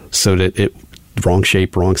 so that wrong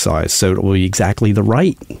shape, wrong size, so it will be exactly the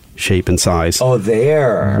right shape and size. Oh,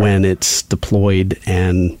 there when it's deployed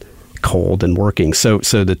and cold and working. So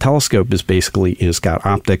the telescope is basically, it's got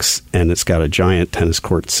optics and it's got a giant tennis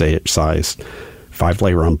court sized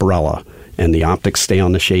 5-layer umbrella, and the optics stay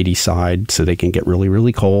on the shady side so they can get really,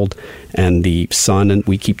 really cold, and the sun, and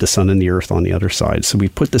we keep the sun and the earth on the other side. So we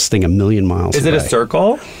put this thing 1,000,000 miles away. Is it a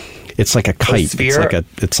circle? It's like a kite. A sphere?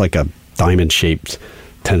 It's like a diamond shaped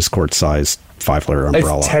tennis court sized 5-layer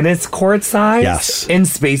umbrella. It's tennis court sized? Yes. In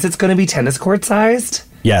space it's going to be tennis court sized?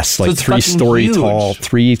 Yes, so like it's 3-story huge. tall,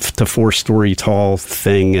 3 to 4-story tall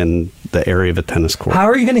thing in the area of a tennis court. How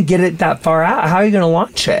are you going to get it that far out? How are you going to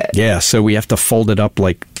launch it? Yeah, so we have to fold it up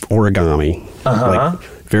like origami,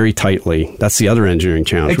 very tightly. That's the other engineering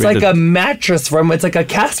challenge. It's like a mattress it's like a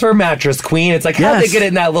Casper mattress, queen. It's like, how'd they get it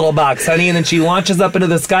in that little box, honey? And then she launches up into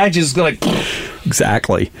the sky and she's just going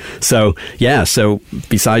Exactly. So, yeah, so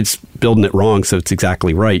besides building it wrong so it's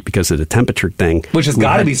exactly right because of the temperature thing. Which has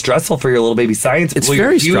got to be stressful for your little baby science. It's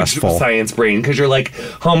very stressful. Science brain, because you're like,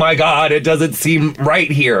 oh my God, it doesn't seem right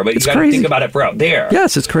here. But you got to think about it for out there.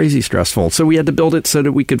 Yes, it's crazy stressful. So we had to build it so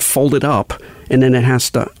that we could fold it up, and then it has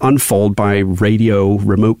to unfold by radio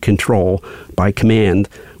remote control, by command,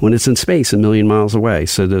 when it's in space 1,000,000 miles away.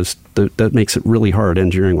 So that makes it really hard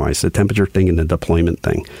engineering-wise, the temperature thing and the deployment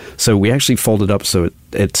thing. So we actually fold it up so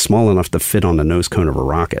it's small enough to fit on the nose cone of a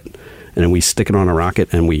rocket. And then we stick it on a rocket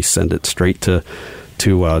and we send it straight to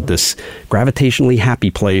this gravitationally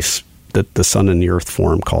happy place that the sun and the earth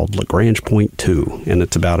form called Lagrange Point 2. And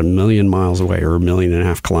it's about 1,000,000 miles away, or 1.5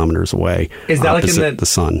 million kilometers away. Is that like in the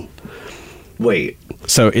sun? Wait.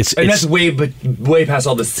 So it's that's way past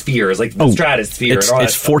all the spheres, like the stratosphere.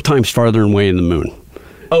 It's 4 times farther away than the moon.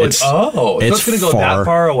 Oh, so it's going to go that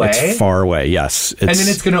far away? It's far away, yes. And then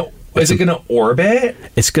is it going to orbit?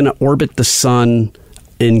 It's going to orbit the sun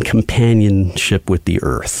in companionship with the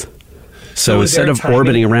Earth. So instead of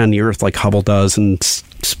orbiting around the Earth like Hubble does and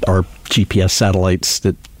our GPS satellites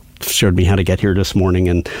that showed me how to get here this morning,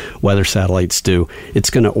 and weather satellites do. It's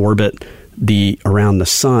going to orbit around the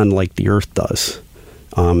sun like the Earth does.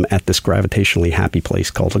 At this gravitationally happy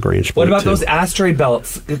place called Lagrange. What about those asteroid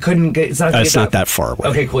belts? It's not that far away.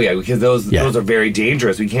 Okay, cool. Yeah, because those are very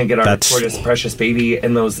dangerous. We can't get our precious baby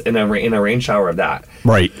in a rain shower of that.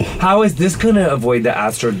 Right. How is this going to avoid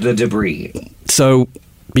the debris? So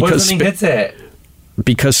because what if something hits it?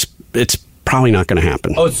 Because it's probably not going to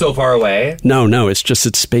happen. Oh, it's so far away? No. It's just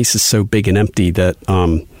that space is so big and empty that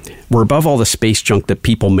we're above all the space junk that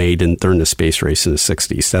people made during the space race in the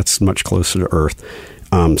 60s. That's much closer to Earth.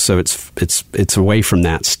 So it's away from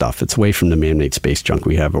that stuff. It's away from the man-made space junk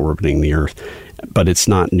we have orbiting the Earth, but it's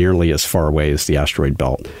not nearly as far away as the asteroid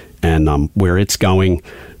belt. And where it's going,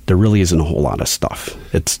 there really isn't a whole lot of stuff.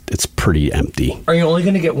 It's pretty empty. Are you only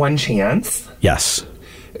going to get one chance? Yes.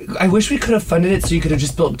 I wish we could have funded it so you could have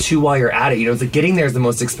just built 2 while you're at it. It's like getting there is the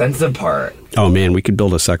most expensive part. Oh, man, we could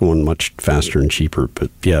build a second one much faster and cheaper. But,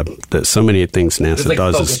 yeah, so many things NASA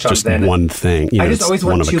does is just one thing. I just always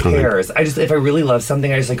want 2 pairs. If I really love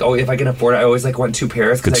something, I just if I can afford it, I always want 2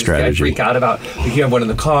 pairs. Good strategy. I freak out about, you have one in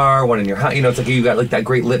the car, one in your house. It's like you got that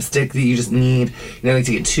great lipstick that you just need. Like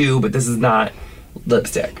to get 2, but this is not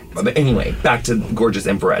lipstick. But anyway, back to gorgeous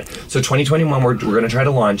infrared. So 2021, we're going to try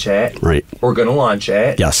to launch it. Right. We're going to launch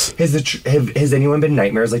it. Yes. Has anyone been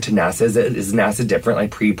nightmares to NASA? Is NASA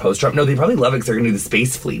different pre-post Trump? No, they probably love it because they're going to do the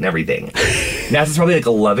space fleet and everything. NASA's probably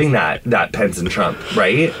loving that Pence and Trump,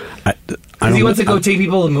 right? Because he wants to go take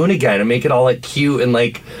people to the moon again and make it all cute and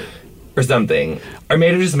or something. Or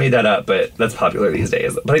maybe I just made that up, but that's popular these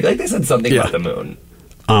days. But they said something about the moon.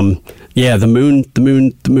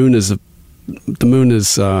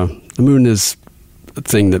 The moon is a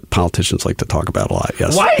thing that politicians like to talk about a lot.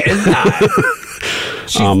 Yes. Why is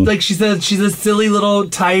that? She's a silly little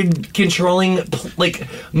tide controlling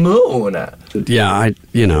moon. Yeah,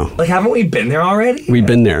 haven't we been there already? We've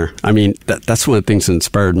been there. I mean, that's one of the things that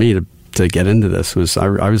inspired me to get into this. Was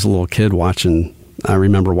I was a little kid watching. I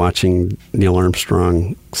remember watching Neil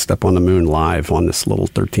Armstrong step on the moon live on this little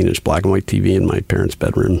 13-inch black and white TV in my parents'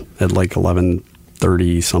 bedroom at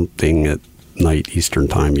 11:30 something at night Eastern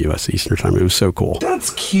time, U.S. Eastern time. It was so cool.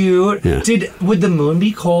 That's cute. Yeah. Would the moon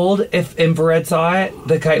be cold if infrared saw it?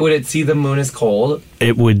 The kite, would it see the moon as cold?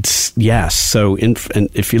 It would, yes. So and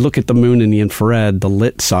if you look at the moon in the infrared, the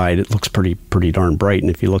lit side, it looks pretty darn bright.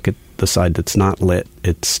 And if you look at the side that's not lit,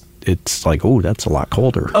 it's like, oh, that's a lot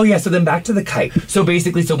colder. Oh, yeah. So then back to the kite. So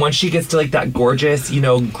basically, once she gets to that gorgeous,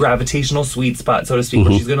 gravitational sweet spot, so to speak,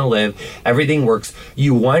 where she's going to live, everything works.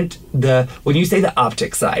 You want when you say the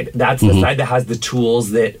optic side, that's the side that has the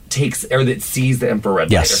tools that sees the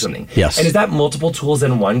infrared light or something. Yes. And is that multiple tools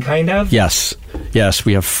in one kind of? Yes. Yes.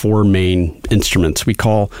 We have 4 main instruments we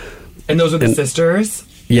call. And those are the sisters?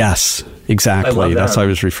 Yes, exactly. I love that. That's what I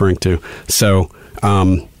was referring to. So,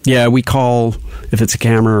 yeah, we call, if it's a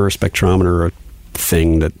camera or a spectrometer or a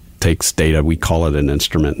thing that takes data, we call it an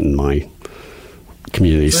instrument in my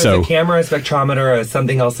community. So a camera, a spectrometer,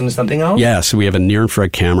 something else into something else? Yeah, so we have a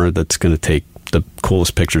near-infrared camera that's going to take the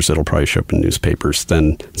coolest pictures that'll probably show up in newspapers.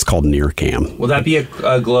 Then it's called NearCam. Will that be a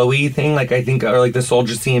glowy thing, or the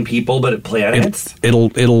soldiers seeing people, but at planets?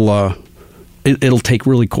 It'll take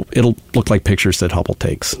really cool. It'll look like pictures that Hubble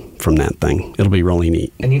takes from that thing. It'll be really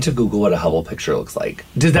neat. I need to Google what a Hubble picture looks like.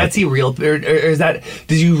 Does that see real, or is that?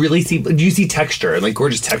 Did you really see? Do you see texture and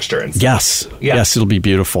gorgeous texture and stuff? Yes. Yeah. Yes, it'll be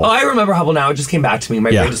beautiful. Oh, I remember Hubble now. It just came back to me.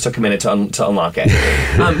 My brain just took a minute to unlock it.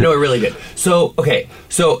 No, it really did. So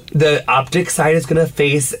so the optic side is going to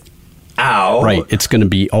face out. Right. It's going to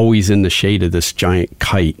be always in the shade of this giant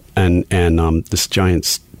kite and this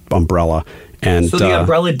giant umbrella. And so the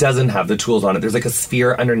umbrella doesn't have the tools on it. There's a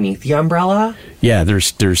sphere underneath the umbrella? Yeah,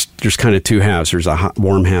 there's kind of 2 halves. There's a hot,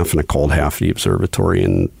 warm half and a cold half of the observatory,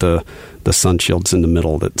 and the sun shield's in the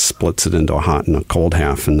middle that splits it into a hot and a cold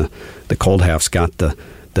half. And the cold half's got the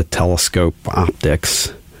telescope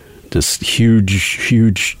optics, this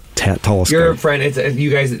huge telescope. Your friend,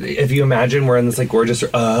 you guys, if you imagine we're in this gorgeous.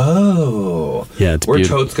 Oh, yeah, it's we're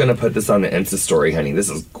beautiful. totes gonna put this on the Insta story, honey.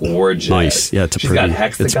 This is gorgeous. Nice, yeah, She's got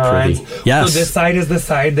hexagons. Yes. So this side is the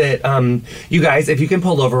side that you guys, if you can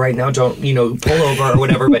pull over right now, don't pull over or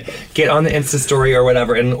whatever, but get on the Insta story or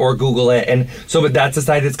whatever, or Google it, and so but that's the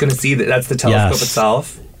side that's gonna see that's the telescope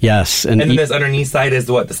itself. Yes, and then this underneath side is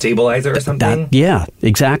the stabilizer or something. Yeah,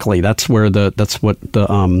 exactly. That's what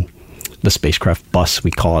the spacecraft bus,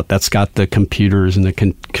 we call it. That's got the computers and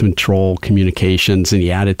the control communications and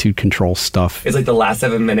the attitude control stuff. It's the last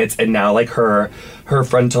 7 minutes, and now her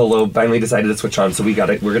frontal lobe finally decided to switch on. So we're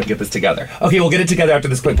gonna get this together. Okay, we'll get it together after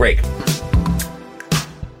this quick break.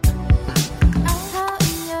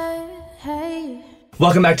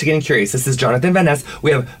 Welcome back to Getting Curious. This is Jonathan Van Ness. We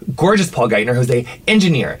have gorgeous Paul Geithner, who's a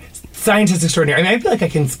engineer, scientist extraordinaire. I mean, I feel like I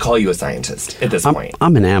can call you a scientist at this point.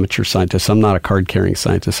 I'm an amateur scientist. I'm not a card-carrying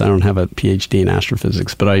scientist. I don't have a PhD in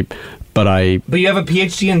astrophysics, but you have a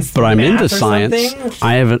PhD in but I'm into science.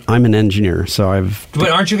 Something? I'm an engineer, so I've. But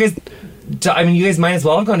aren't you guys? I mean, you guys might as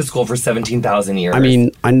well have gone to school for 17,000 years. I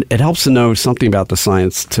mean, it helps to know something about the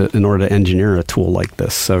science in order to engineer a tool like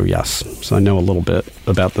this. So yes, so I know a little bit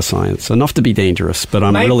about the science, enough to be dangerous. But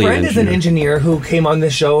I'm really my friend is an engineer who came on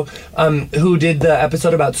this show, who did the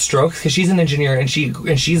episode about strokes because she's an engineer and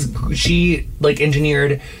she like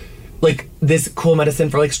engineered like this cool medicine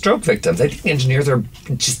for like stroke victims. I think engineers are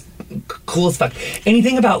just cool as fuck.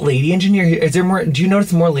 Anything about lady engineer? Is there more? Do you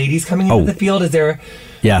notice more ladies coming into the field? Is there?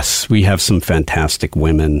 Yes, we have some fantastic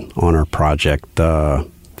women on our project.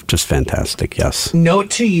 Just fantastic, yes.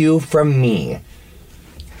 Note to you from me.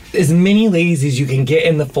 As many ladies as you can get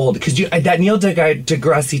in the fold. Because that Neil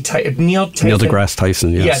deGrasse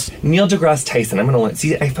Tyson, yes. Yes, Neil deGrasse Tyson. I'm going to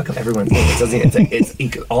see, I fuck up everyone's name.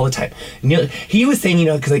 It's all the time. He was saying,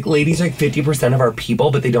 because like ladies are like 50% of our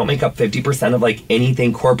people, but they don't make up 50% of like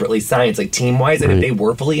anything corporately science, like team-wise. And if they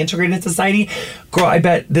were fully integrated in society, girl, I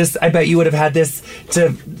bet you would have had this to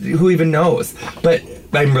who even knows. But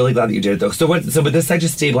I'm really glad that you did it though. But this side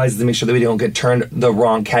just stabilizes to make sure that we don't get turned the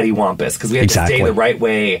wrong cattywampus because we have to stay the right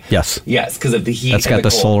way. Yes. Yes, because of the heat. That's got the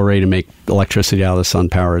solar array to make electricity out of the sun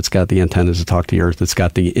power. It's got the antennas to talk to the earth. It's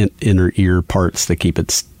got the inner ear parts that keep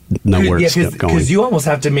it nowhere going. Because you almost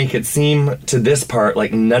have to make it seem to this part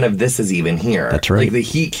like none of this is even here. That's right. Like the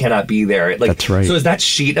heat cannot be there. Like, that's right. So is that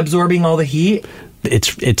sheet absorbing all the heat?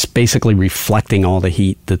 It's basically reflecting all the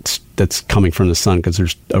heat that's coming from the sun because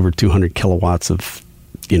there's over 200 kilowatts of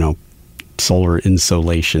solar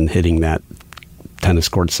insolation hitting that tennis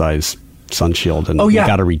court size sun shield, and we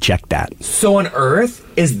got to reject that. So on Earth,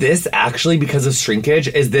 is this actually because of shrinkage?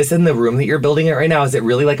 Is this in the room that you're building it right now? Is it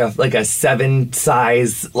really like a 7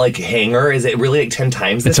 size like hangar? Is it really like 10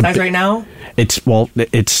 times this size right now? It's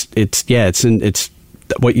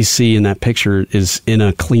what you see in that picture is in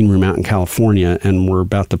a clean room out in California, and we're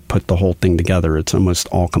about to put the whole thing together. It's almost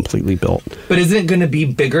all completely built. But isn't it going to be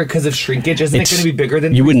bigger because of shrinkage? Isn't it going to be bigger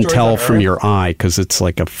than you wouldn't tell from your eye because it's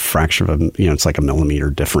like a fraction of it's like a millimeter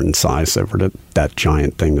different in size over to that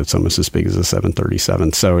giant thing that's almost as big as a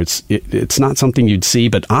 737. So it's not something you'd see,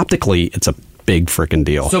 but optically it's a big freaking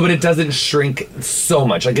deal. So, but it doesn't shrink so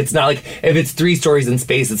much. Like, it's not like if it's 3 stories in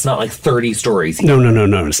space, it's not like 30 stories here.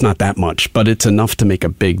 No. It's not that much, but it's enough to make a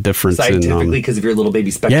big difference. Scientifically, because of your little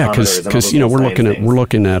baby spectrometers. Yeah, because we're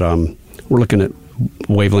looking at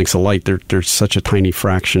wavelengths of light. They're such a tiny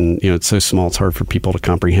fraction. It's so small, it's hard for people to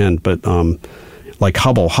comprehend. But like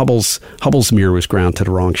Hubble's mirror was ground to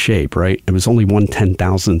the wrong shape. Right, it was only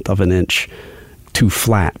 1/10,000th of an inch too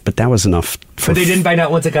flat, but that was enough. But they didn't find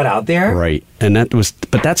out once it got out there, right? And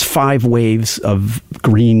that's 5 waves of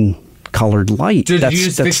green colored light. Did you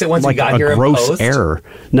just fix it once like we got here? A gross error.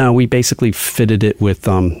 No, we basically fitted it with.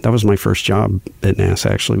 That was my first job at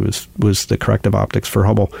NASA. Actually, was the corrective optics for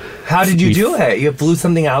Hubble. How did you do it? You flew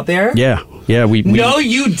something out there? Yeah. No,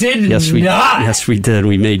 you did not. Yes, we did.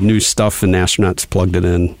 We made new stuff, and astronauts plugged it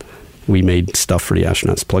in. We made stuff for the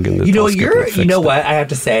astronauts, plug in the telescope. You know what I have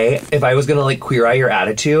to say? If I was gonna like queer eye your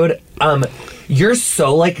attitude, you're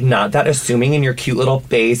so like not that assuming in your cute little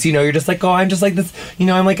face. You're just like, oh, I'm just like this.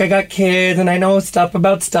 I'm like, I got kids and I know stuff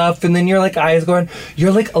about stuff, and then you're like eyes going.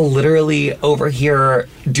 You're like literally over here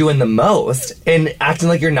doing the most and acting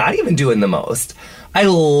like you're not even doing the most. I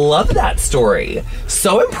love that story.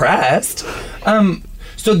 So impressed.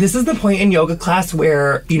 So this is the point in yoga class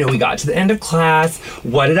where, we got to the end of class.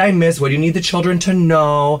 What did I miss? What do you need the children to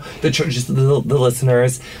know? Just the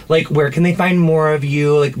listeners. Like, where can they find more of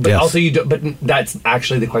you? Like, but also but that's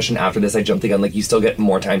actually the question after this. I jumped the gun. Like, you still get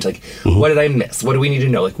more time to like, what did I miss? What do we need to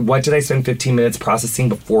know? Like, what did I spend 15 minutes processing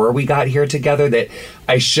before we got here together that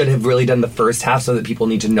I should have really done the first half so that people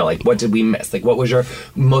need to know? Like, what did we miss? Like, what was your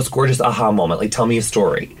most gorgeous aha moment? Like, tell me a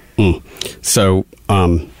story. So,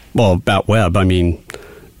 about web, I mean,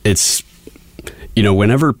 it's,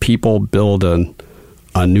 whenever people build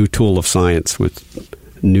a new tool of science with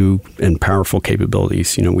new and powerful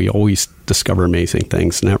capabilities, we always discover amazing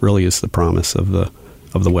things. And that really is the promise of the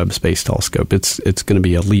Webb Space Telescope. It's going to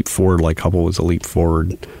be a leap forward like Hubble was a leap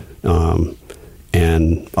forward,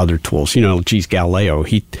 and other tools. Galileo,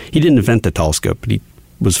 he didn't invent the telescope, but he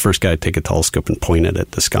was the first guy to take a telescope and point it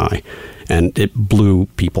at the sky. And it blew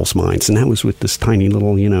people's minds. And that was with this tiny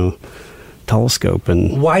little, telescope.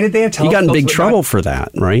 And why did they have telescopes? He got in big trouble for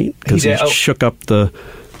that, right? Because he shook up the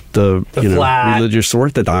the flat religious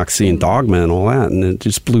orthodoxy and dogma and all that, and it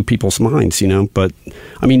just blew people's minds, But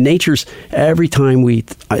I mean, nature's every time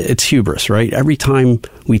it's hubris, right? Every time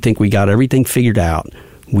we think we got everything figured out,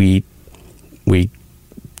 we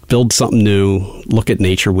build something new, look at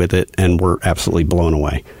nature with it, and we're absolutely blown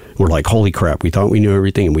away. We're like, holy crap! We thought we knew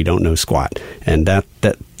everything, and we don't know squat. And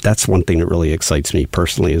that's one thing that really excites me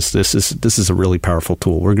personally. Is this is a really powerful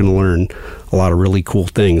tool. We're going to learn a lot of really cool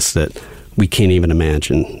things that we can't even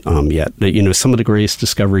imagine yet. Some of the greatest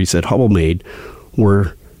discoveries that Hubble made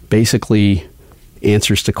were basically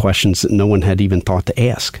answers to questions that no one had even thought to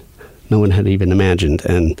ask. No one had even imagined.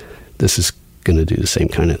 And this is going to do the same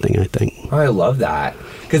kind of thing, I think. Oh, I love that.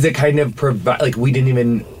 Because it kind of we didn't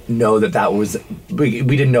even know that was, we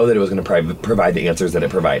didn't know that it was going to provide the answers that it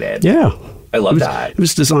provided. Yeah. I love that. It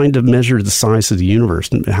was designed to measure the size of the universe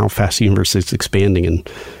and how fast the universe is expanding and,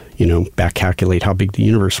 back calculate how big the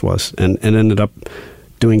universe was, and ended up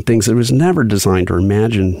doing things that it was never designed or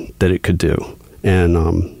imagined that it could do.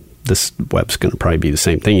 And this web's going to probably be the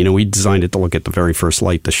same thing. We designed it to look at the very first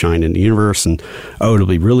light to shine in the universe, and it'll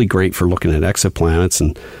be really great for looking at exoplanets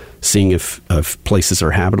and seeing if places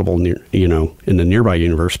are habitable near, in the nearby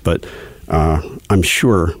universe. But I'm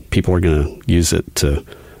sure people are going to use it to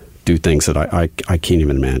do things that I can't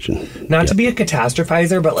even imagine. Not to be a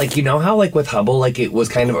catastrophizer, but how with Hubble, it was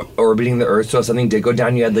kind of orbiting the Earth, so if something did go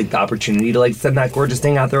down, you had the opportunity to send that gorgeous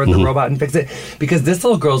thing out there with the robot and fix it. Because this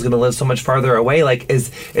little girl's going to live so much farther away.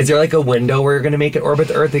 Is there a window where you're going to make it orbit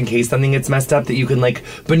the Earth in case something gets messed up that you can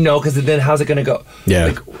but no, because then how's it going to go?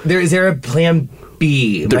 Yeah. Is there a plan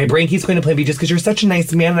B? My brain keeps going to plan B just because you're such a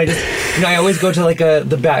nice man, and I just I always go to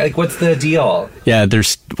the back. What's the deal? Yeah,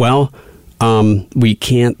 we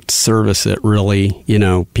can't service it really.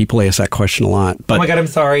 People ask that question a lot. But oh my God, I'm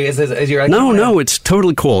sorry. Is your No, it's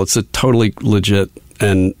totally cool. It's a totally legit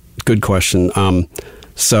and good question. But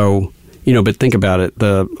think about it.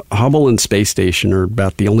 The Hubble and space station are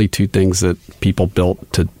about the only two things that people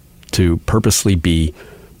built to purposely be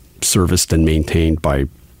serviced and maintained by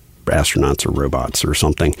astronauts or robots or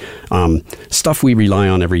something. Stuff we rely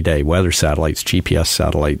on every day: weather satellites, GPS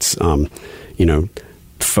satellites.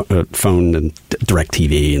 Phone and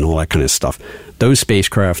DirecTV and all that kind of stuff. Those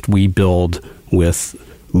spacecraft we build with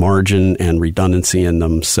margin and redundancy in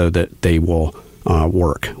them so that they will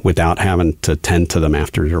work without having to tend to them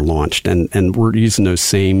after they're launched. And we're using those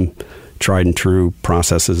same tried and true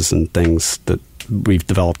processes and things that we've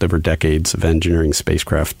developed over decades of engineering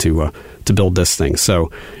spacecraft to build this thing.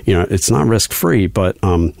 So, it's not risk free, but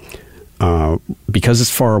because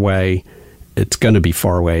it's far away, it's going to be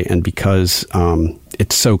far away, and because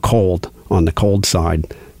it's so cold on the cold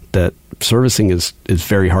side that servicing is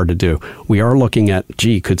very hard to do. We are looking at,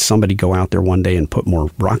 could somebody go out there one day and put more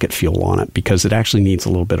rocket fuel on it, because it actually needs a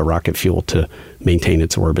little bit of rocket fuel to maintain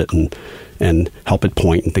its orbit and help it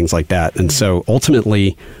point and things like that. And so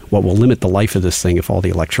ultimately, what will limit the life of this thing, if all the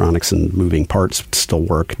electronics and moving parts still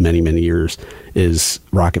work many, many years, is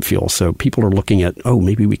rocket fuel. So people are looking at,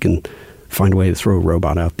 maybe we can find a way to throw a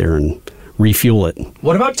robot out there and refuel it.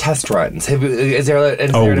 What about test runs? Is there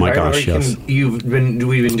an my gosh, yes. We've been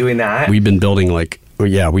doing that? We've been building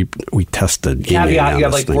we tested. Caveat, you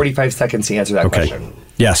have 45 seconds to answer that question.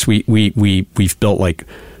 Yes, we've built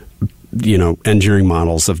engineering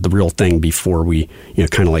models of the real thing before we,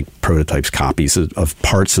 kind of like prototypes, copies of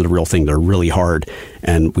parts of the real thing that are really hard.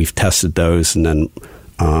 And we've tested those, and then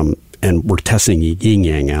and we're testing yin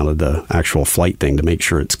yang out of the actual flight thing to make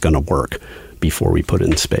sure it's going to work before we put it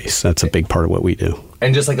in space. That's a big part of what we do.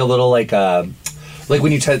 And just a little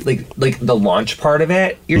when you test the launch part of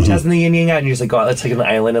it, you're testing the yin yang out, and you just go out, let's take an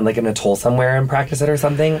island and an atoll somewhere and practice it or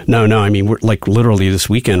something. No. I mean, we're literally this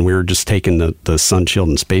weekend we were just taking the sun shield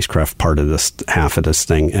and spacecraft part of this half of this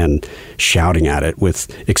thing and shouting at it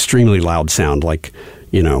with extremely loud sound,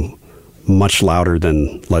 much louder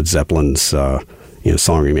than Led Zeppelin's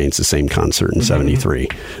Song Remains the Same concert in 73.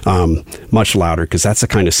 Much louder, because that's the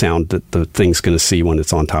kind of sound that the thing's going to see when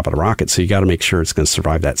it's on top of the rocket. So you got to make sure it's going to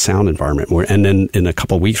survive that sound environment. And then in a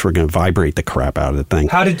couple of weeks, we're going to vibrate the crap out of the thing.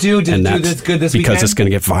 How did it do? Did it do this good this weekend? Because it's going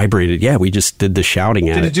to get vibrated. Yeah, we just did the shouting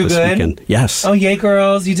at it this weekend. Yes. Oh, yay,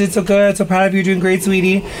 girls. You did so good. So proud of you. You're doing great,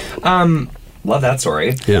 sweetie. Love that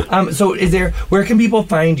story. Yeah. So where can people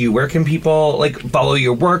find you? Where can people follow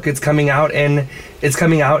your work? It's coming out in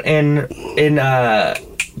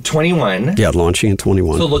 21. Yeah, launching in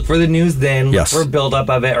 21. So look for the news then. Look for a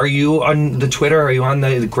build-up of it. Are you on the Twitter? Are you on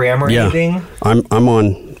the Gram or anything? I'm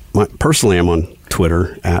on, personally, I'm on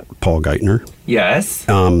Twitter at Paul Geithner. Yes.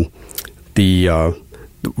 The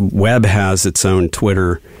web has its own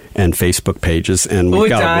Twitter and Facebook pages. And we've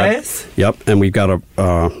got does? And we've got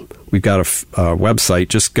a We've got a website.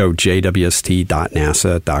 Just go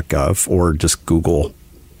jwst.nasa.gov or just Google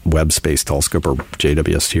Webb Space Telescope or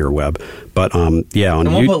JWST or Webb. But yeah, on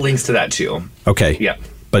and we'll put links to that too. Okay. Yeah.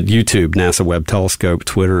 But YouTube, NASA Webb Telescope.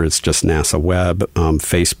 Twitter, it's just NASA Webb.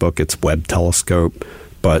 Facebook, it's Webb Telescope.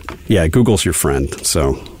 But yeah, Google's your friend.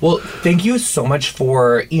 So, well, thank you so much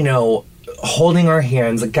for, holding our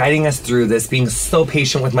hands, guiding us through this, being so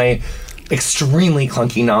patient with my extremely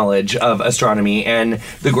clunky knowledge of astronomy and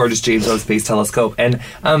the gorgeous James Webb Space Telescope. And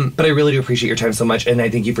but I really do appreciate your time so much, and I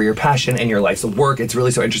thank you for your passion and your life's work. It's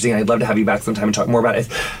really so interesting. I'd love to have you back sometime and talk more about it,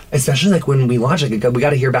 especially like when we launch. Like, we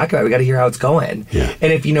got to hear back about it. We got to hear how it's going. Yeah.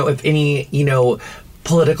 And if any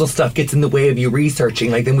political stuff gets in the way of you researching,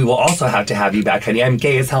 like, then we will also have to have you back, honey. I'm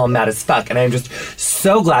gay as hell and mad as fuck, and I'm just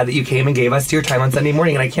so glad that you came and gave us your time on Sunday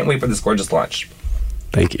morning, and I can't wait for this gorgeous launch.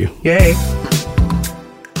 Thank you. Yay.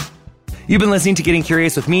 You've been listening to Getting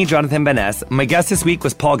Curious with me, Jonathan Van Ness. My guest this week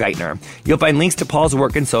was Paul Geithner. You'll find links to Paul's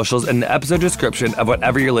work and socials in the episode description of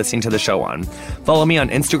whatever you're listening to the show on. Follow me on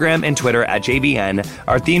Instagram and Twitter at JVN.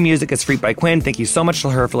 Our theme music is Freaked by Quinn. Thank you so much to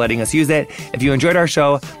her for letting us use it. If you enjoyed our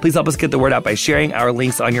show, please help us get the word out by sharing our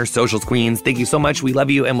links on your social screens. Thank you so much. We love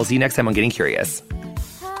you, and we'll see you next time on Getting Curious.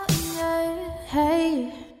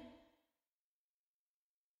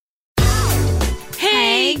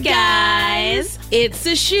 Hey guys, it's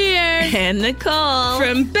Sashir and Nicole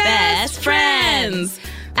from Best Friends.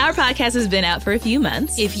 Our podcast has been out for a few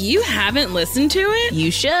months. If you haven't listened to it,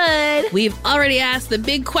 You should. We've already asked the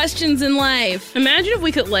big questions in life. Imagine if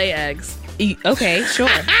we could lay eggs. Okay, sure.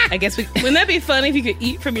 I guess we... Wouldn't that be funny if you could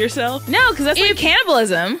eat from yourself? No, because that's like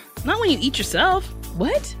cannibalism. Not when you eat yourself.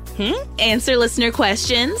 What? Answer listener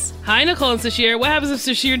questions. Hi, Nicole and Sashir. What happens if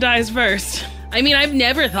Sashir dies first? I mean, I've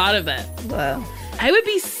never thought of that. Whoa. I would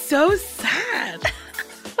be so sad.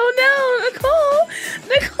 Oh no, Nicole.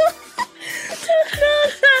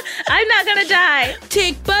 I'm not gonna die.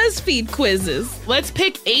 Take BuzzFeed quizzes. Let's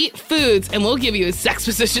pick 8 foods and we'll give you a sex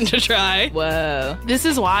position to try. Whoa. This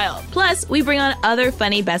is wild. Plus, we bring on other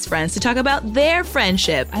funny best friends to talk about their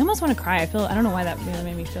friendship. I almost want to cry. I don't know why that really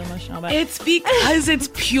made me feel emotional. But It's because it's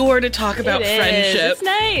pure to talk about friendship. It's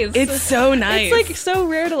nice. It's so nice. It's like so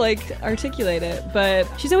rare to like articulate it, but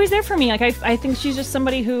she's always there for me. Like I think she's just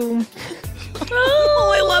somebody who.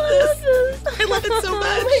 Oh, I love this. I love it so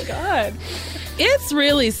much. Oh my god. It's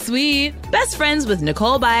really sweet. Best Friends with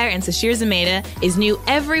Nicole Byer and Sashir Zameda is new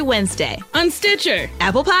every Wednesday On Stitcher,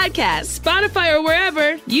 Apple Podcasts. Spotify, or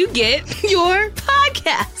wherever You get your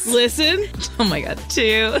podcasts. listen Oh my god.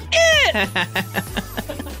 to it.